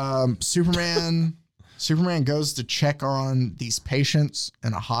 Superman goes to check on these patients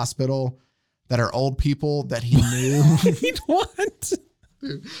in a hospital that are old people that he knew. What?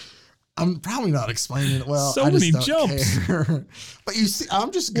 Dude, I'm probably not explaining it well. So I just many don't jumps. care. But you see,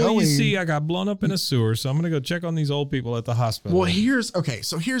 I'm just going. Well, you see, I got blown up in a sewer, so I'm going to go check on these old people at the hospital. Well, here's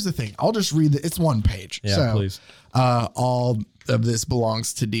the thing. I'll just read it's one page. Yeah, so, please. All of this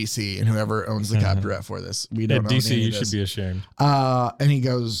belongs to DC and whoever owns the copyright for this. We don't own DC, any you of this. should be ashamed. And he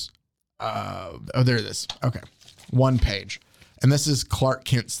goes, there it is. Okay. One page. And this is Clark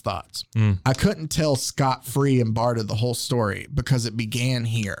Kent's thoughts. I couldn't tell scot-free and Barta the whole story because it began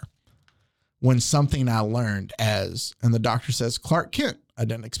here when something I learned and the doctor says, Clark Kent, I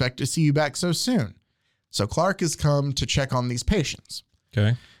didn't expect to see you back so soon. So Clark has come to check on these patients.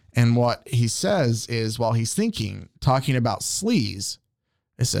 Okay. And what he says is, while he's talking about Sleaze,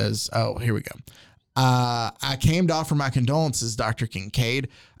 it says, oh, here we go. I came to offer my condolences, Dr. Kincaid.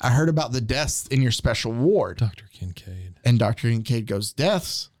 I heard about the deaths in your special ward. Dr. Kincaid. And Dr. Kincaid goes,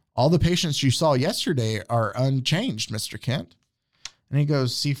 deaths? All the patients you saw yesterday are unchanged, Mr. Kent. And he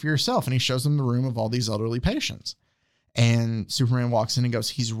goes, see for yourself. And he shows him the room of all these elderly patients. And Superman walks in and goes,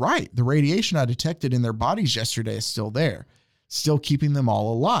 he's right. The radiation I detected in their bodies yesterday is still there, still keeping them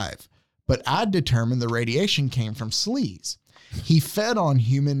all alive. But I determined the radiation came from Sleaze. He fed on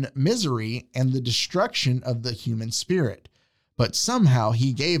human misery and the destruction of the human spirit. But somehow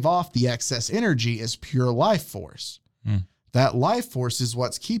he gave off the excess energy as pure life force. That life force is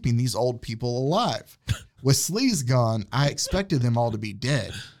what's keeping these old people alive. With Sleaze gone, I expected them all to be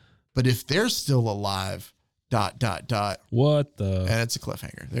dead. But if they're still alive, ... What the? And it's a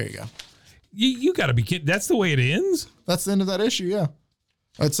cliffhanger. There you go. You got to be kidding. That's the way it ends? That's the end of that issue, yeah.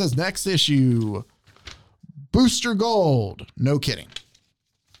 It says next issue, Booster Gold. No kidding.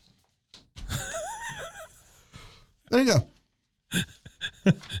 There you go.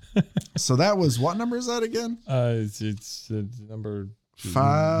 So that was, what number is that again? It's number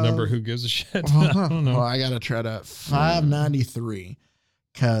 5. Number who gives a shit? Well, I don't know. Well, I got to try to 593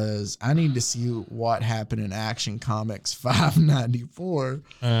 because I need to see what happened in Action Comics 594.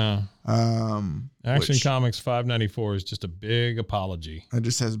 Action which- Comics 594 is just a big apology. It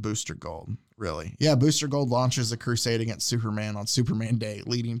just says Booster Gold, really. Yeah, Booster Gold launches a crusade against Superman on Superman Day,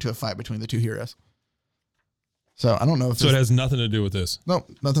 leading to a fight between the two heroes. So I don't know if So it has nothing to do with this. no,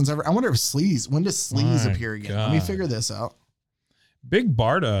 nothing's ever. I wonder if Sleaze. When does Sleaze My appear again? Let me God. figure this out. Big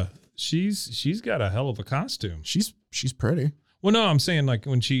Barta, she's got a hell of a costume. She's pretty. Well, no, I'm saying like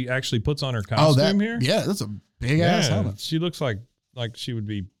when she actually puts on her Oh, costume that here. yeah, that's a big ass helmet. She looks like she would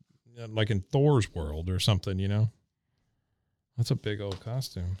be like in Thor's world or something, you know? That's a big old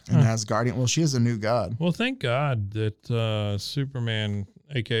costume. And has Guardian. Well, she is a new god. Well, thank God that Superman,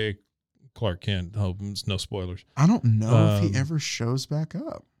 aka Clark Kent, hope it's no spoilers. I don't know if he Um, ever shows back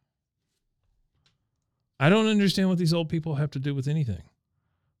up. I don't understand what these old people have to do with anything.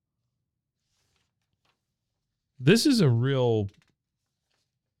 This is a real...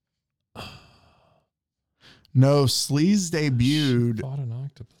 No, Sleaze debuted. She fought an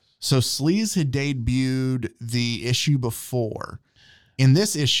octopus. So Sleaze had debuted the issue before. In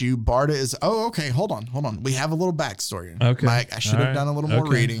this issue, Barda is... Oh, okay. Hold on. We have a little backstory. Okay. Mike, I should have done a little more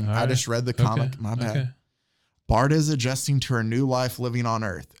reading. I just read the comic. Okay. My bad. Okay. Barda is adjusting to her new life living on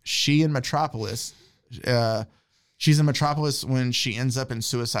Earth. She's in Metropolis when she ends up in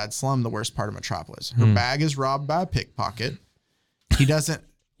Suicide Slum, the worst part of Metropolis. Her bag is robbed by a pickpocket. He doesn't...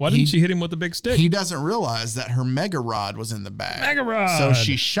 Why didn't she hit him with a big stick? He doesn't realize that her Mega Rod was in the bag. Mega Rod! So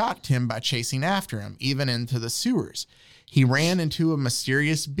she shocked him by chasing after him, even into the sewers. He ran into a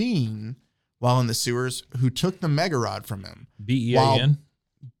mysterious being while in the sewers who took the Mega Rod from him. B-E-A-N?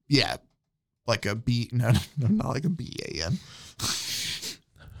 Yeah. Like a B. No, not like a B-A-N.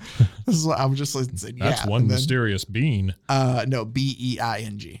 This is what I was just saying. That's one mysterious being. No,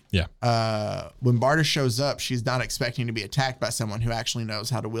 B-E-I-N-G. Yeah. When Barda shows up, she's not expecting to be attacked by someone who actually knows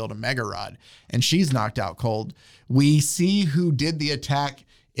how to wield a Mega Rod, and she's knocked out cold. We see who did the attack.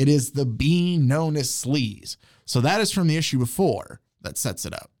 It is the being known as Sleaze. So that is from the issue before that sets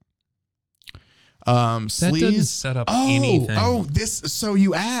it up. Sleaze, that doesn't set up anything. So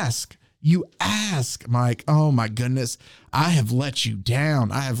you ask, Mike, oh my goodness, I have let you down.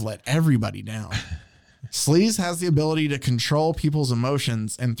 I have let everybody down. Sleaze has the ability to control people's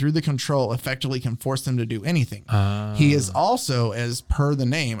emotions, and through the control, effectively can force them to do anything. He is also, as per the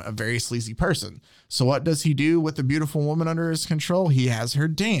name, a very sleazy person. So what does he do with the beautiful woman under his control? He has her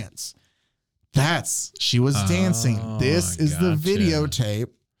dance. She was dancing. This is the videotape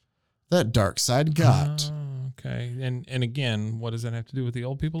that Darkseid got. Okay. And again, what does that have to do with the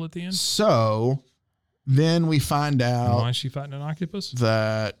old people at the end? So then we find out why is she fighting an octopus?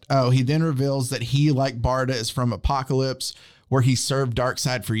 That he then reveals that he, like Barda, is from Apokolips, where he served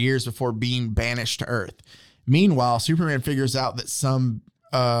Darkseid for years before being banished to Earth. Meanwhile, Superman figures out that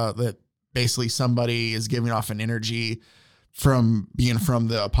that basically somebody is giving off an energy from being from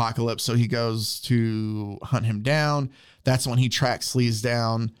the Apokolips, so he goes to hunt him down. That's when he tracks Sleaze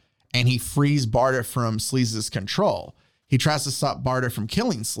down, and he frees Barda from Sleaze's control. He tries to stop Barda from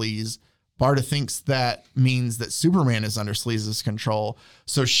killing Sleaze. Barda thinks that means that Superman is under Sleaze's control,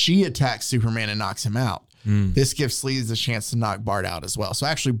 so she attacks Superman and knocks him out. This gives Sleaze a chance to knock Barda out as well. So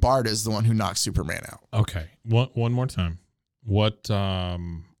actually, Barda is the one who knocks Superman out. Okay, one more time. What does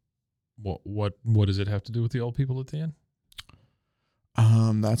it have to do with the old people at the end?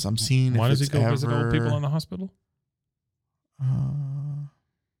 I'm seeing. Why does he go visit old people in the hospital?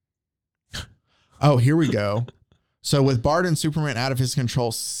 Here we go. So with Barda and Superman out of his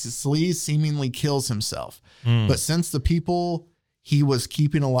control, Sleaze seemingly kills himself. But since the people he was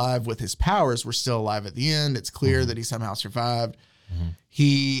keeping alive with his powers were still alive at the end, it's clear that he somehow survived.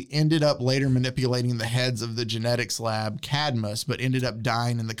 He ended up later manipulating the heads of the genetics lab, Cadmus, but ended up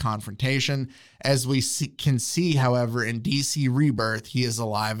dying in the confrontation. As we can see, however, in DC Rebirth, he is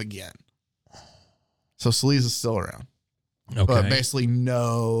alive again. So Sleaze is still around. Okay. But basically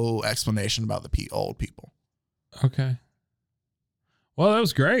no explanation about the old people. Okay. Well, that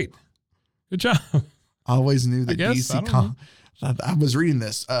was great. Good job. I always knew that I was reading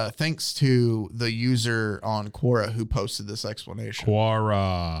this thanks to the user on Quora who posted this explanation.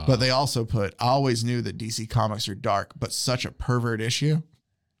 Quora. But they also put, I always knew that DC Comics are dark, but such a pervert issue.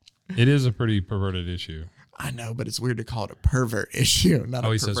 It is a pretty perverted issue. I know, but it's weird to call it a pervert issue. Not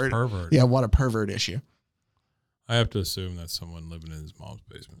he says pervert. Yeah, what a pervert issue. I have to assume that's someone living in his mom's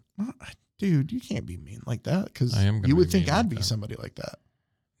basement. Dude, you can't be mean like that because I am gonna you would be think mean I'd like be that. somebody like that.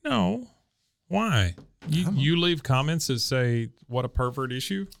 No. Why? You leave comments that say, what a pervert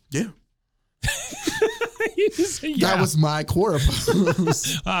issue? Yeah. You just say, yeah. That was my Quora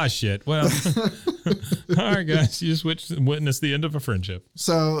post. Shit. Well, all right, guys. You just witnessed the end of a friendship.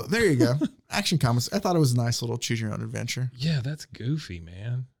 So there you go. Action Comics. I thought it was a nice little choose your own adventure. Yeah, that's goofy,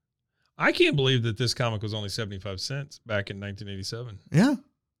 man. I can't believe that this comic was only 75 cents back in 1987. Yeah.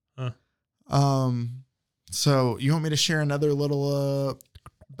 Huh. So you want me to share another little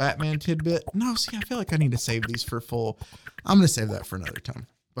Batman tidbit? No, see, I feel like I need to save these for full. I'm going to save that for another time.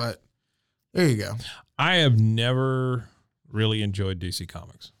 But there you go. I have never really enjoyed DC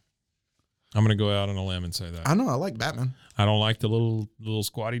Comics. I'm going to go out on a limb and say that. I know. I like Batman. I don't like the little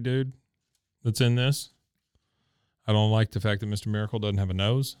squatty dude that's in this. I don't like the fact that Mr. Miracle doesn't have a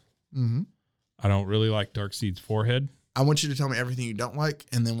nose. Mm-hmm. I don't really like Darkseid's forehead. I want you to tell me everything you don't like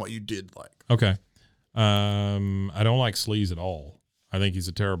and then what you did like. Okay. I don't like Sleaze at all. I think he's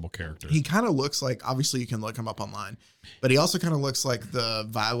a terrible character. He kind of looks like, obviously you can look him up online, but he also kind of looks like the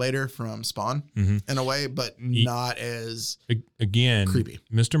Violator from Spawn in a way, but not as again creepy.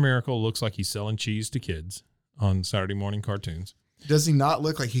 Mr. Miracle looks like he's selling cheese to kids on Saturday morning cartoons. Does he not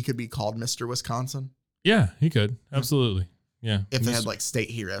look like he could be called Mr. Wisconsin? Yeah, he could. Absolutely. Yeah. If they had like state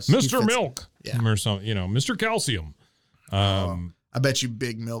heroes. Mr. Milk. Yeah. Or something, Mr. Calcium. I bet you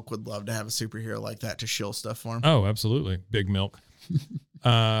Big Milk would love to have a superhero like that to shill stuff for him. Oh, absolutely. Big Milk.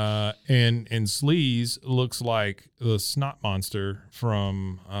 And Sleaze looks like the snot monster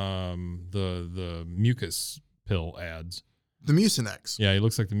from the mucus pill ads. The Mucinex. Yeah, he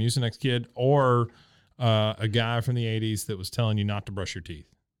looks like the Mucinex kid, or a guy from the 80s that was telling you not to brush your teeth.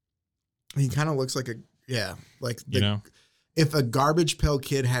 He kind of looks like if a Garbage Pail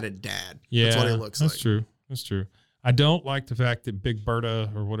Kid had a dad. Yeah, that's what he looks like. That's true. I don't like the fact that Big Berta,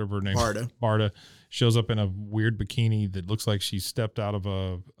 or whatever her name is, Barda, shows up in a weird bikini that looks like she stepped out of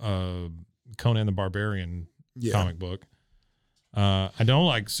a Conan the Barbarian comic book. I don't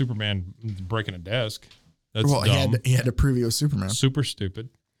like Superman breaking a desk. That's dumb. He had to prove he was Superman. Super stupid.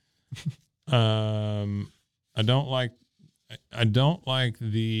 I don't like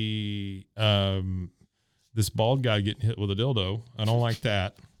the this bald guy getting hit with a dildo. I don't like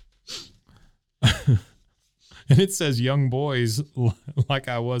that. And it says young boys like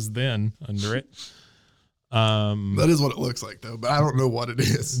I was then under it. That is what it looks like, though, but I don't know what it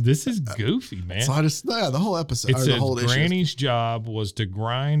is. This is goofy, man. So the whole episode. It says the whole Granny's job was to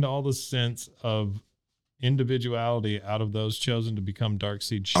grind all the sense of individuality out of those chosen to become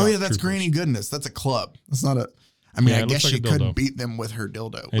Darkseid shock Oh, yeah, that's troopers. Granny Goodness. That's a club. That's not a... I mean, I guess like she a could dildo. beat them with her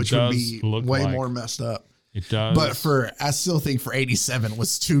dildo, It which would does be look way like- more messed up. It does. But I still think for 87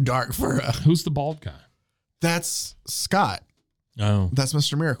 was too dark for... Who's the bald guy? That's Scott. Oh, That's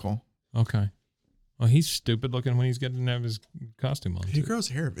Mr. Miracle. okay. Well, he's stupid looking when he's getting to have his costume on. He too. grows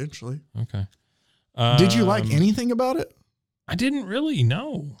hair eventually. Okay. Did you like anything about it? I didn't really.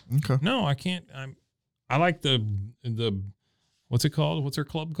 No. Okay. No, I can't. I like the what's it called? What's her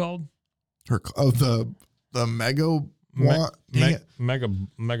club called? The Mega Wand,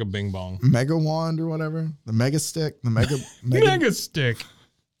 Mega Bing Bong. Mega Wand or whatever. The Mega Stick. The Mega Mega Stick.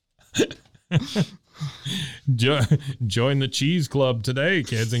 Join the cheese club today,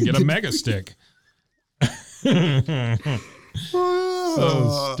 kids, and get a Mega Stick.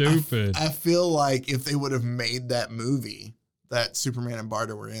 So stupid. I feel like if they would have made that movie that Superman and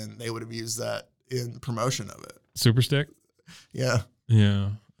Barda were in, they would have used that in promotion of it. Super Stick. Yeah. Yeah,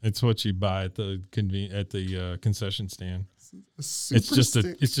 it's what you buy at the concession stand. It's just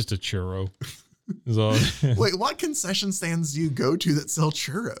a churro. Is all. Wait, what concession stands do you go to that sell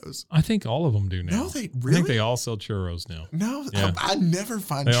churros? I think all of them do now. No, they I really. think they all sell churros now. No, Yeah. I never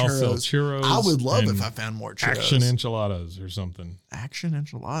find They churros. all sell churros. I would love and if I found more churros. Action enchiladas or something. Action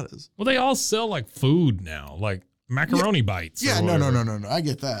enchiladas. Well, they all sell like food now, like macaroni bites. Yeah, or no. whatever. I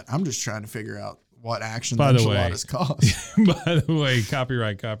get that. I'm just trying to figure out what action By the way- enchiladas cost. By the way,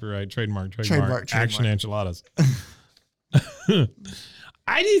 copyright, trademark. Action enchiladas.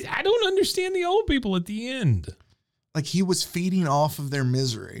 I don't understand the old people at the end. Like he was feeding off of their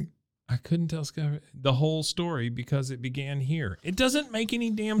misery. I couldn't tell Scott the whole story because it began here. It doesn't make any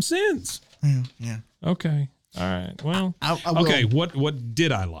damn sense. Yeah. Okay. All right. Well, I will- okay. What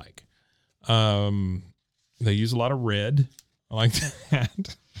did I like? They use a lot of red. I like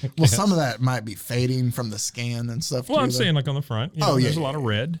that. Well, some of that might be fading from the scan and stuff. Well, too, I'm though. saying like on the front. Oh, yeah, There's a yeah, lot of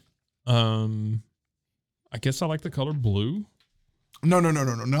red. I guess I like the color blue. No.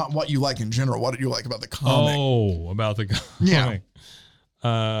 Not what you like in general. What do you like about the comic? Oh, about the comic.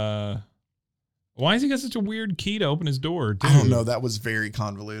 Yeah. Why has he got such a weird key to open his door? I don't know. That was very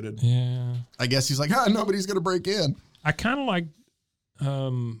convoluted. Yeah. I guess he's like, nobody's gonna break in. I kind of like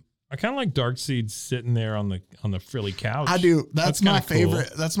Darkseid sitting there on the frilly couch. I do. That's my kinda cool.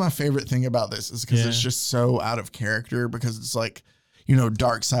 favorite. That's my favorite thing about this is because it's just so out of character. Because it's like,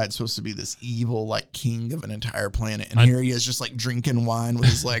 Darkseid's supposed to be this evil like king of an entire planet, and here he is just like drinking wine with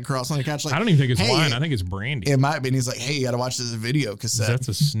his leg crossed on the couch. Like, I don't even think it's hey, wine. I think it's brandy. it might be. And he's like, hey, you got to watch this video cassette. That's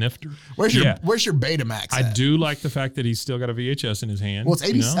a snifter. Where's your Betamax? I at? do like the fact that he's still got a VHS in his hand. Well, it's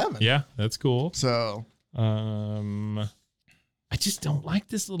 87. Yeah, that's cool. So I just don't like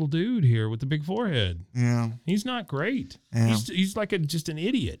this little dude here with the big forehead. yeah, He's not great. Yeah. He's like just an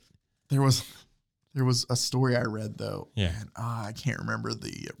idiot. there was a story I read though. Yeah. And I can't remember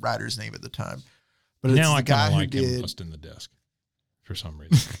the writer's name at the time, but it's Now the I guy kind of who like him did. busting the desk for some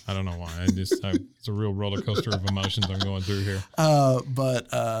reason. I don't know why. It's a real roller coaster of emotions I'm going through here.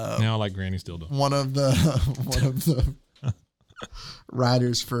 But Now I like Granny Dildo. one of the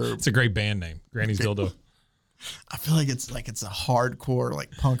writers for It's a great band name, Granny's Dildo. I feel like it's a hardcore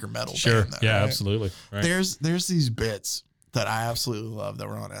like punk or metal Sure. band. Though, Yeah, right? absolutely. Right. There's these bits that I absolutely love that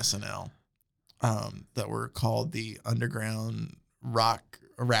were on SNL, that were called the Underground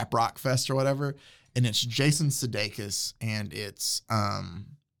Rap Rock Fest or whatever, and it's Jason Sudeikis and it's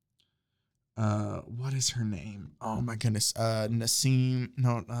what is her name? Oh my goodness, Nassim.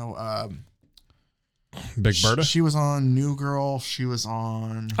 Big Berta. She was on New Girl. She was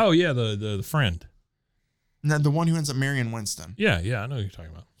on Oh yeah, the friend. the one who ends up marrying Winston. Yeah, I know who you're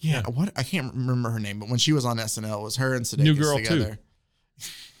talking about. Yeah, what I can't remember her name, but when she was on SNL, it was her and Sudeikis New Girl together.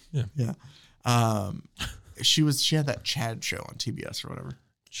 too. Yeah. She had that Chad show on TBS or whatever.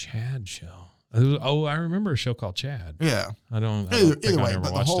 Chad show. Oh, I remember a show called Chad. Yeah. I don't Either think I way, ever but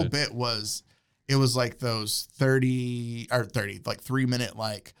the watched whole it. bit was, it was like those 30 like 3-minute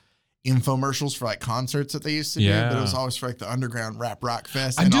like infomercials for like concerts that they used to do, but it was always for like the Underground Rap Rock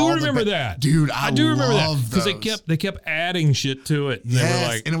Fest. I and do all remember the that, dude. I do remember that because they kept adding shit to it. And Yes, they were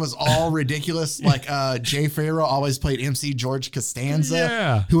like, and it was all ridiculous. Like Jay Farrell always played MC George Costanza,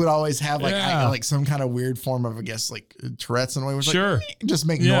 Yeah. who would always have like Yeah. like some kind of weird form of, I guess, like Tourette's in a way. It was Sure. like just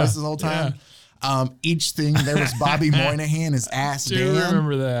making Yeah. noises the whole time. Each thing there was Bobby Moynihan as Ass do Dan,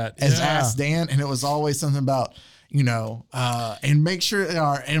 remember that as Yeah. Ass Dan, and it was always something about, and make sure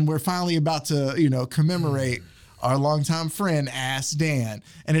and we're finally about to commemorate our longtime friend Ass Dan,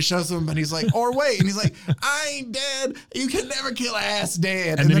 and it shows him, and he's like, or wait, and he's like, I ain't dead. You can never kill Ass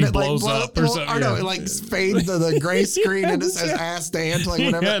Dan, And then he it blows up or something, Or no, yeah. it like fades to the gray screen and it says Ass Dan to like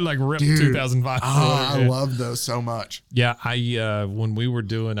whatever. Yeah, like RIP Dude, 2005. Oh, I Yeah. love those so much. Yeah, I when we were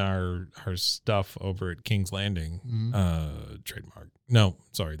doing our stuff over at King's Landing, trademark. No,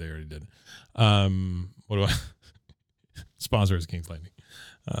 sorry, they already did. What do I sponsor is King's Landing.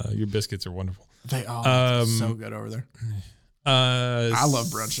 Your biscuits are wonderful. They are so good over there. I love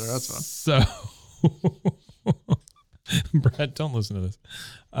brunch there. That's fun. So Brett, don't listen to this.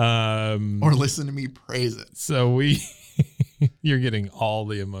 Or listen to me praise it. So you're getting all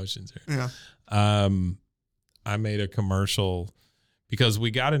the emotions here. Yeah. I made a commercial because we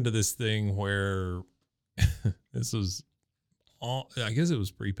got into this thing where this was I guess it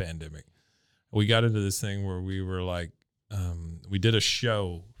was pre-pandemic. We got into this thing where we were like, we did a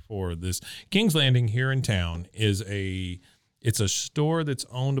show for this. King's Landing here in town it's a store that's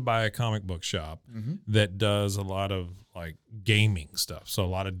owned by a comic book shop that does a lot of like gaming stuff. So a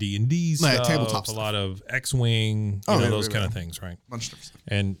lot of D&D stuff, Like tabletop stuff. a lot of X-Wing, those kind of things, right? Bunch of different stuff.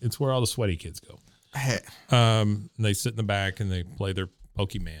 And it's where all the sweaty kids go. Hey. They sit in the back and they play their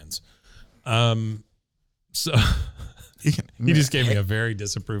Pokemans. So he just gave me a very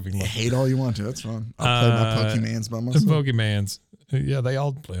disapproving look. Hate all you want to. That's fine. I'll play my Pokemans by myself. Pokemans. Yeah, they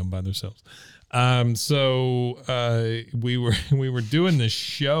all play them by themselves. So we were doing this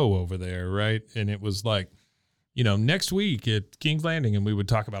show over there, right? And it was like, next week at King's Landing, and we would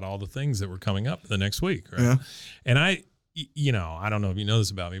talk about all the things that were coming up the next week, right? Yeah. And I don't know if you know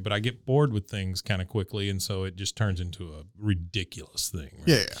this about me, but I get bored with things kind of quickly, and so it just turns into a ridiculous thing. Right?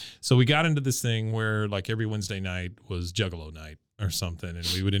 Yeah. So we got into this thing where like every Wednesday night was Juggalo night or something, and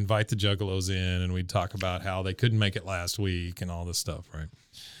we would invite the Juggalos in, and we'd talk about how they couldn't make it last week and all this stuff, right?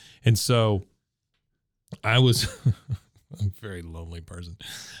 And so I was a very lonely person.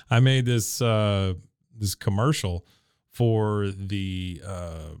 I made this this commercial for the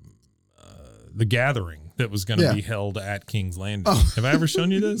gathering that was going to be held at King's Landing. Oh. Have I ever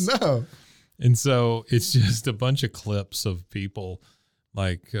shown you this? No. And so it's just a bunch of clips of people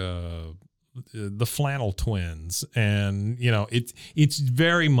like the Flannel Twins, and it's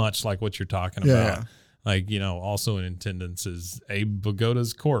very much like what you're talking about. Yeah. Like, also in attendance is Abe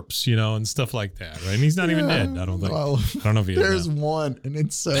Vigoda's corpse, and stuff like that, right? And he's not even dead, I don't think. Well, I don't know if he is there's now. one, and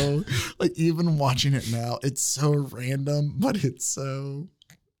it's so like even watching it now, it's so random, but it's so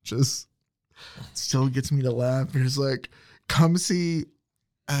just still gets me to laugh. It's like, come see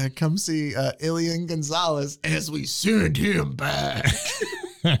Ilian Gonzalez as we send him back.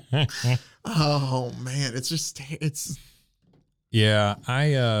 Oh man, Yeah,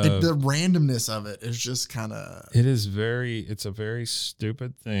 the randomness of it is just kind of. It's a very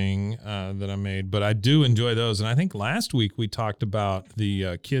stupid thing that I made, but I do enjoy those. And I think last week we talked about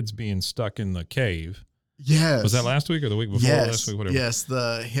the kids being stuck in the cave. Yes. Was that last week or the week before? Yes. Last week, whatever. Yes,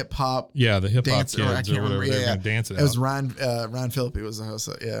 the hip hop. Yeah, the hip hop Dancer, I kids can't or whatever. remember. They're Yeah, going to dance it It was out. Ryan Phillippe was the host.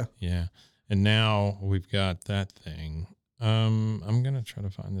 Yeah. Yeah. And now we've got that thing. I'm going to try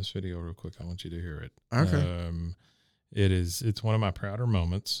to find this video real quick. I want you to hear it. Okay. It's one of my prouder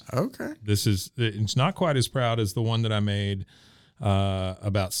moments. Okay. It's not quite as proud as the one that I made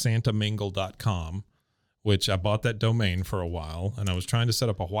about santamingle.com, which I bought that domain for a while, and I was trying to set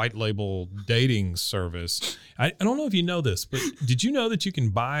up a white label dating service. I don't know if you know this, but did you know that you can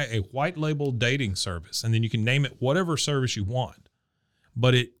buy a white label dating service and then you can name it whatever service you want?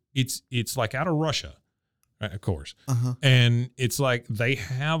 But it's like out of Russia, right, of course. And it's like they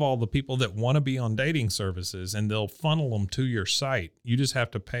have all the people that want to be on dating services and they'll funnel them to your site. You just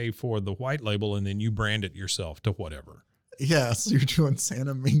have to pay for the white label and then you brand it yourself to whatever. Yeah, so you're doing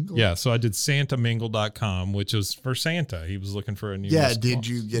Santa Mingle. Yeah, so I did santamingle.com, which was for Santa. He was looking for a new response. Did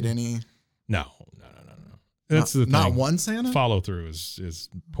you get any? No. That's the thing. Not one Santa? Follow through is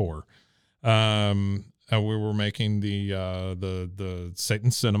poor. We were making the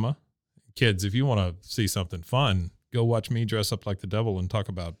Satan Cinema. Kids, if you want to see something fun, go watch me dress up like the devil and talk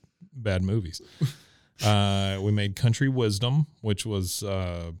about bad movies. We made Country Wisdom, which was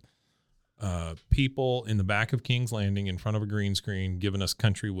people in the back of King's Landing in front of a green screen giving us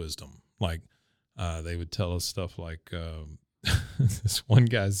country wisdom. Like they would tell us stuff like this one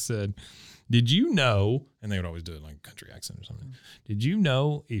guy said, did you know, and they would always do it like a country accent or something. Did you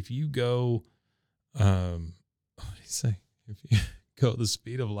know if you go, what did he say? If you go the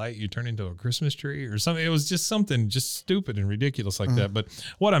speed of light, you turn into a Christmas tree or something. It was just something just stupid and ridiculous like that. But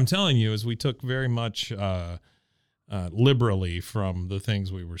what I'm telling you is we took very much liberally from the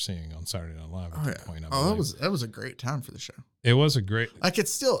things we were seeing on Saturday Night Live at that point. That was a great time for the show. It was a great, like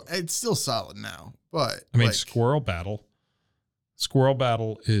it's still solid now, but I mean, like, Squirrel Battle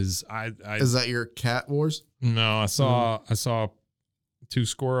is is that your Cat Wars? No, I saw two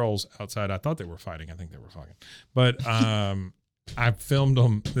squirrels outside. I thought they were fighting. I think they were fucking, but I filmed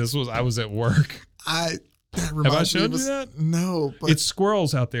them. I was at work. Have I showed you that? No, but it's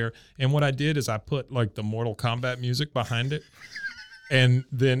squirrels out there. And what I did is I put like the Mortal Kombat music behind it. And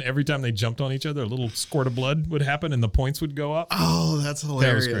then every time they jumped on each other, a little squirt of blood would happen and the points would go up. Oh, that's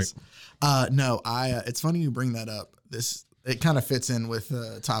hilarious. That was great. No, it's funny you bring that up. It kind of fits in with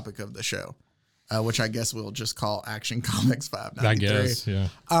the topic of the show, which I guess we'll just call Action Comics 593. I guess, yeah.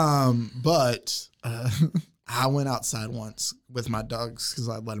 But I went outside once with my dogs because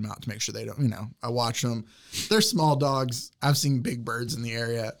I let them out to make sure they don't, I watch them. They're small dogs. I've seen big birds in the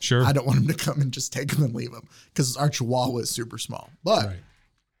area. Sure. I don't want them to come and just take them and leave them because our Chihuahua is super small. But right.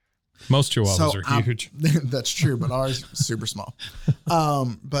 Most Chihuahuas are huge. That's true, but ours is super small.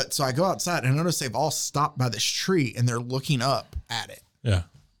 But so I go outside and I notice they've all stopped by this tree and they're looking up at it. Yeah.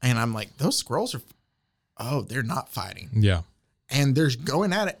 And I'm like, those squirrels they're not fighting. Yeah. And they're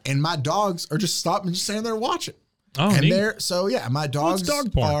going at it, and my dogs are just stopping and just standing there watching. Oh, and neat. My dogs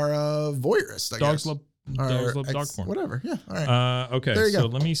dog porn. are voyeurists. Dogs love dog porn. Whatever. Yeah. All right. Okay. There you so go.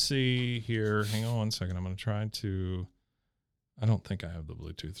 let me see here. Hang on 1 second. I'm going to try to. I don't think I have the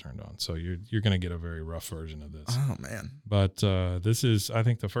Bluetooth turned on, so you're going to get a very rough version of this. Oh man. But this is, I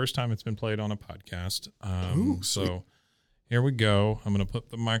think, the first time it's been played on a podcast. So here we go. I'm going to put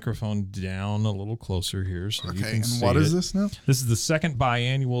the microphone down a little closer here so you can see what is it. this now? This is the second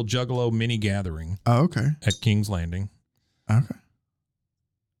biannual Juggalo mini gathering. Oh, okay. At King's Landing. Okay.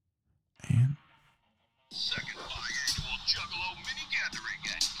 And Second biannual Juggalo mini gathering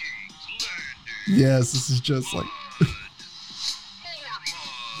at King's Landing. yes, this is just like More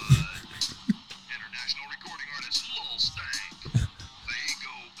mud. International recording artist Lil Stank.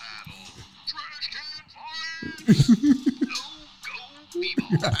 Fago battle. Trash can fight. No go people.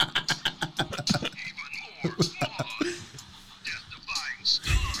 Even more mud. Death-defying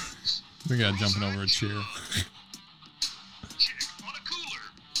stunts. We got jumping over a chair. Chick on a cooler.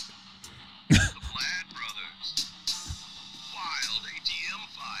 The Vlad Brothers. Wild ATM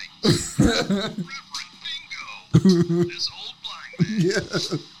fight. Reverend Bingo. This old blind man. yeah.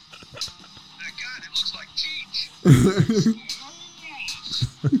 That guy that looks like Cheech.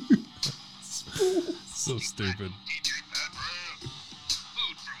 So stupid. DJ Pat Brown.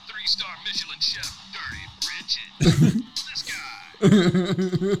 Food from 3-star Michelin chef Dirty Bridget. This guy.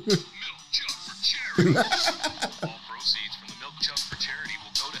 Milk Jug for Charity. All proceeds from the Milk Jug for Charity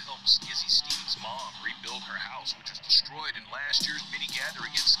will go to help Skizzy Steve's mom rebuild her house, which was destroyed in last year's mini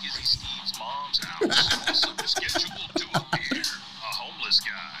gathering at Skizzy Steve's mom's house. Also scheduled to appear a homeless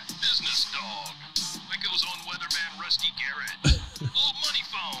guy, business dog that goes on Weatherman Rusty Garrett, Little Money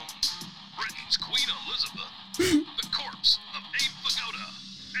Phone, Britain's Queen Elizabeth, the corpse of Abe Vigoda,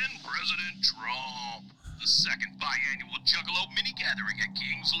 and President Trump. The second biannual Juggalo mini gathering at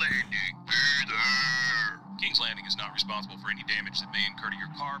King's Landing. Be there. King's Landing is not responsible for any damage that may incur to your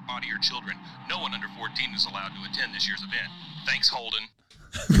car, body, or children. No one under 14 is allowed to attend this year's event. Thanks, Holden.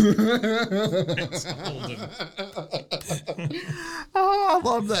 It's Holden. Oh, I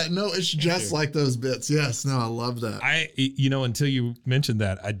love that. No, it's just like those bits. Yes. No, I love that. Until you mentioned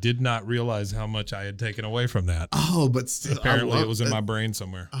that, I did not realize how much I had taken away from that. Oh, but still. Apparently it was in my brain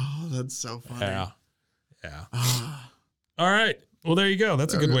somewhere. Oh, that's so funny. Yeah. All right. Well, there you go.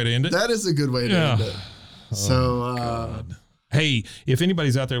 That's a good way to end it. That is a good way to end it. So, God. Hey, if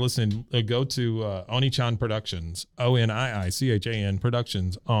anybody's out there listening, go to Onichan Productions, ONIICHAN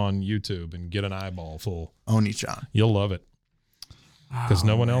Productions on YouTube and get an eyeball full. Onichan. You'll love it. Because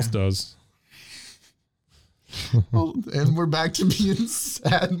no one else does. Well, and we're back to being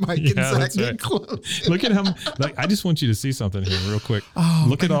sad. Mike and Zach get close. Look at him. I just want you to see something here real quick.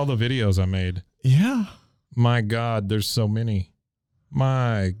 Look at all the videos I made. Yeah. My God, there's so many.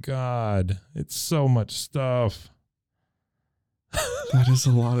 My God, it's so much stuff. That is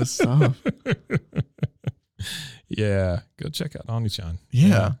a lot of stuff. Yeah, go check out Onichan.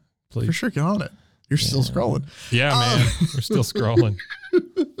 Yeah, please. For sure, get on it. You're still scrolling. Yeah, man, we're still scrolling.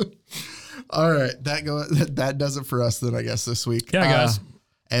 All right, that does it for us then, I guess, this week. Yeah, guys.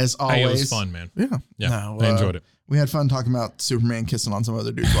 As always, hey, it was fun, man. Yeah, I enjoyed it. We had fun talking about Superman kissing on some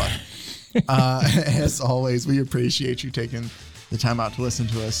other dude's wife. As always, we appreciate you taking the time out to listen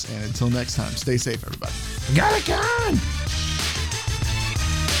to us. And until next time, stay safe, everybody. Got a gun!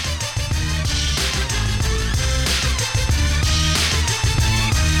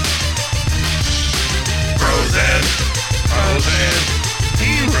 Pros and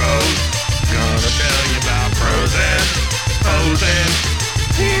heroes. Gonna tell you about pros and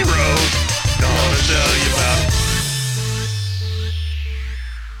heroes. Gonna tell you about.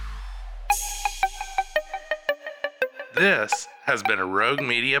 This has been a Rogue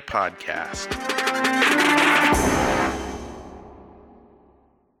Media podcast.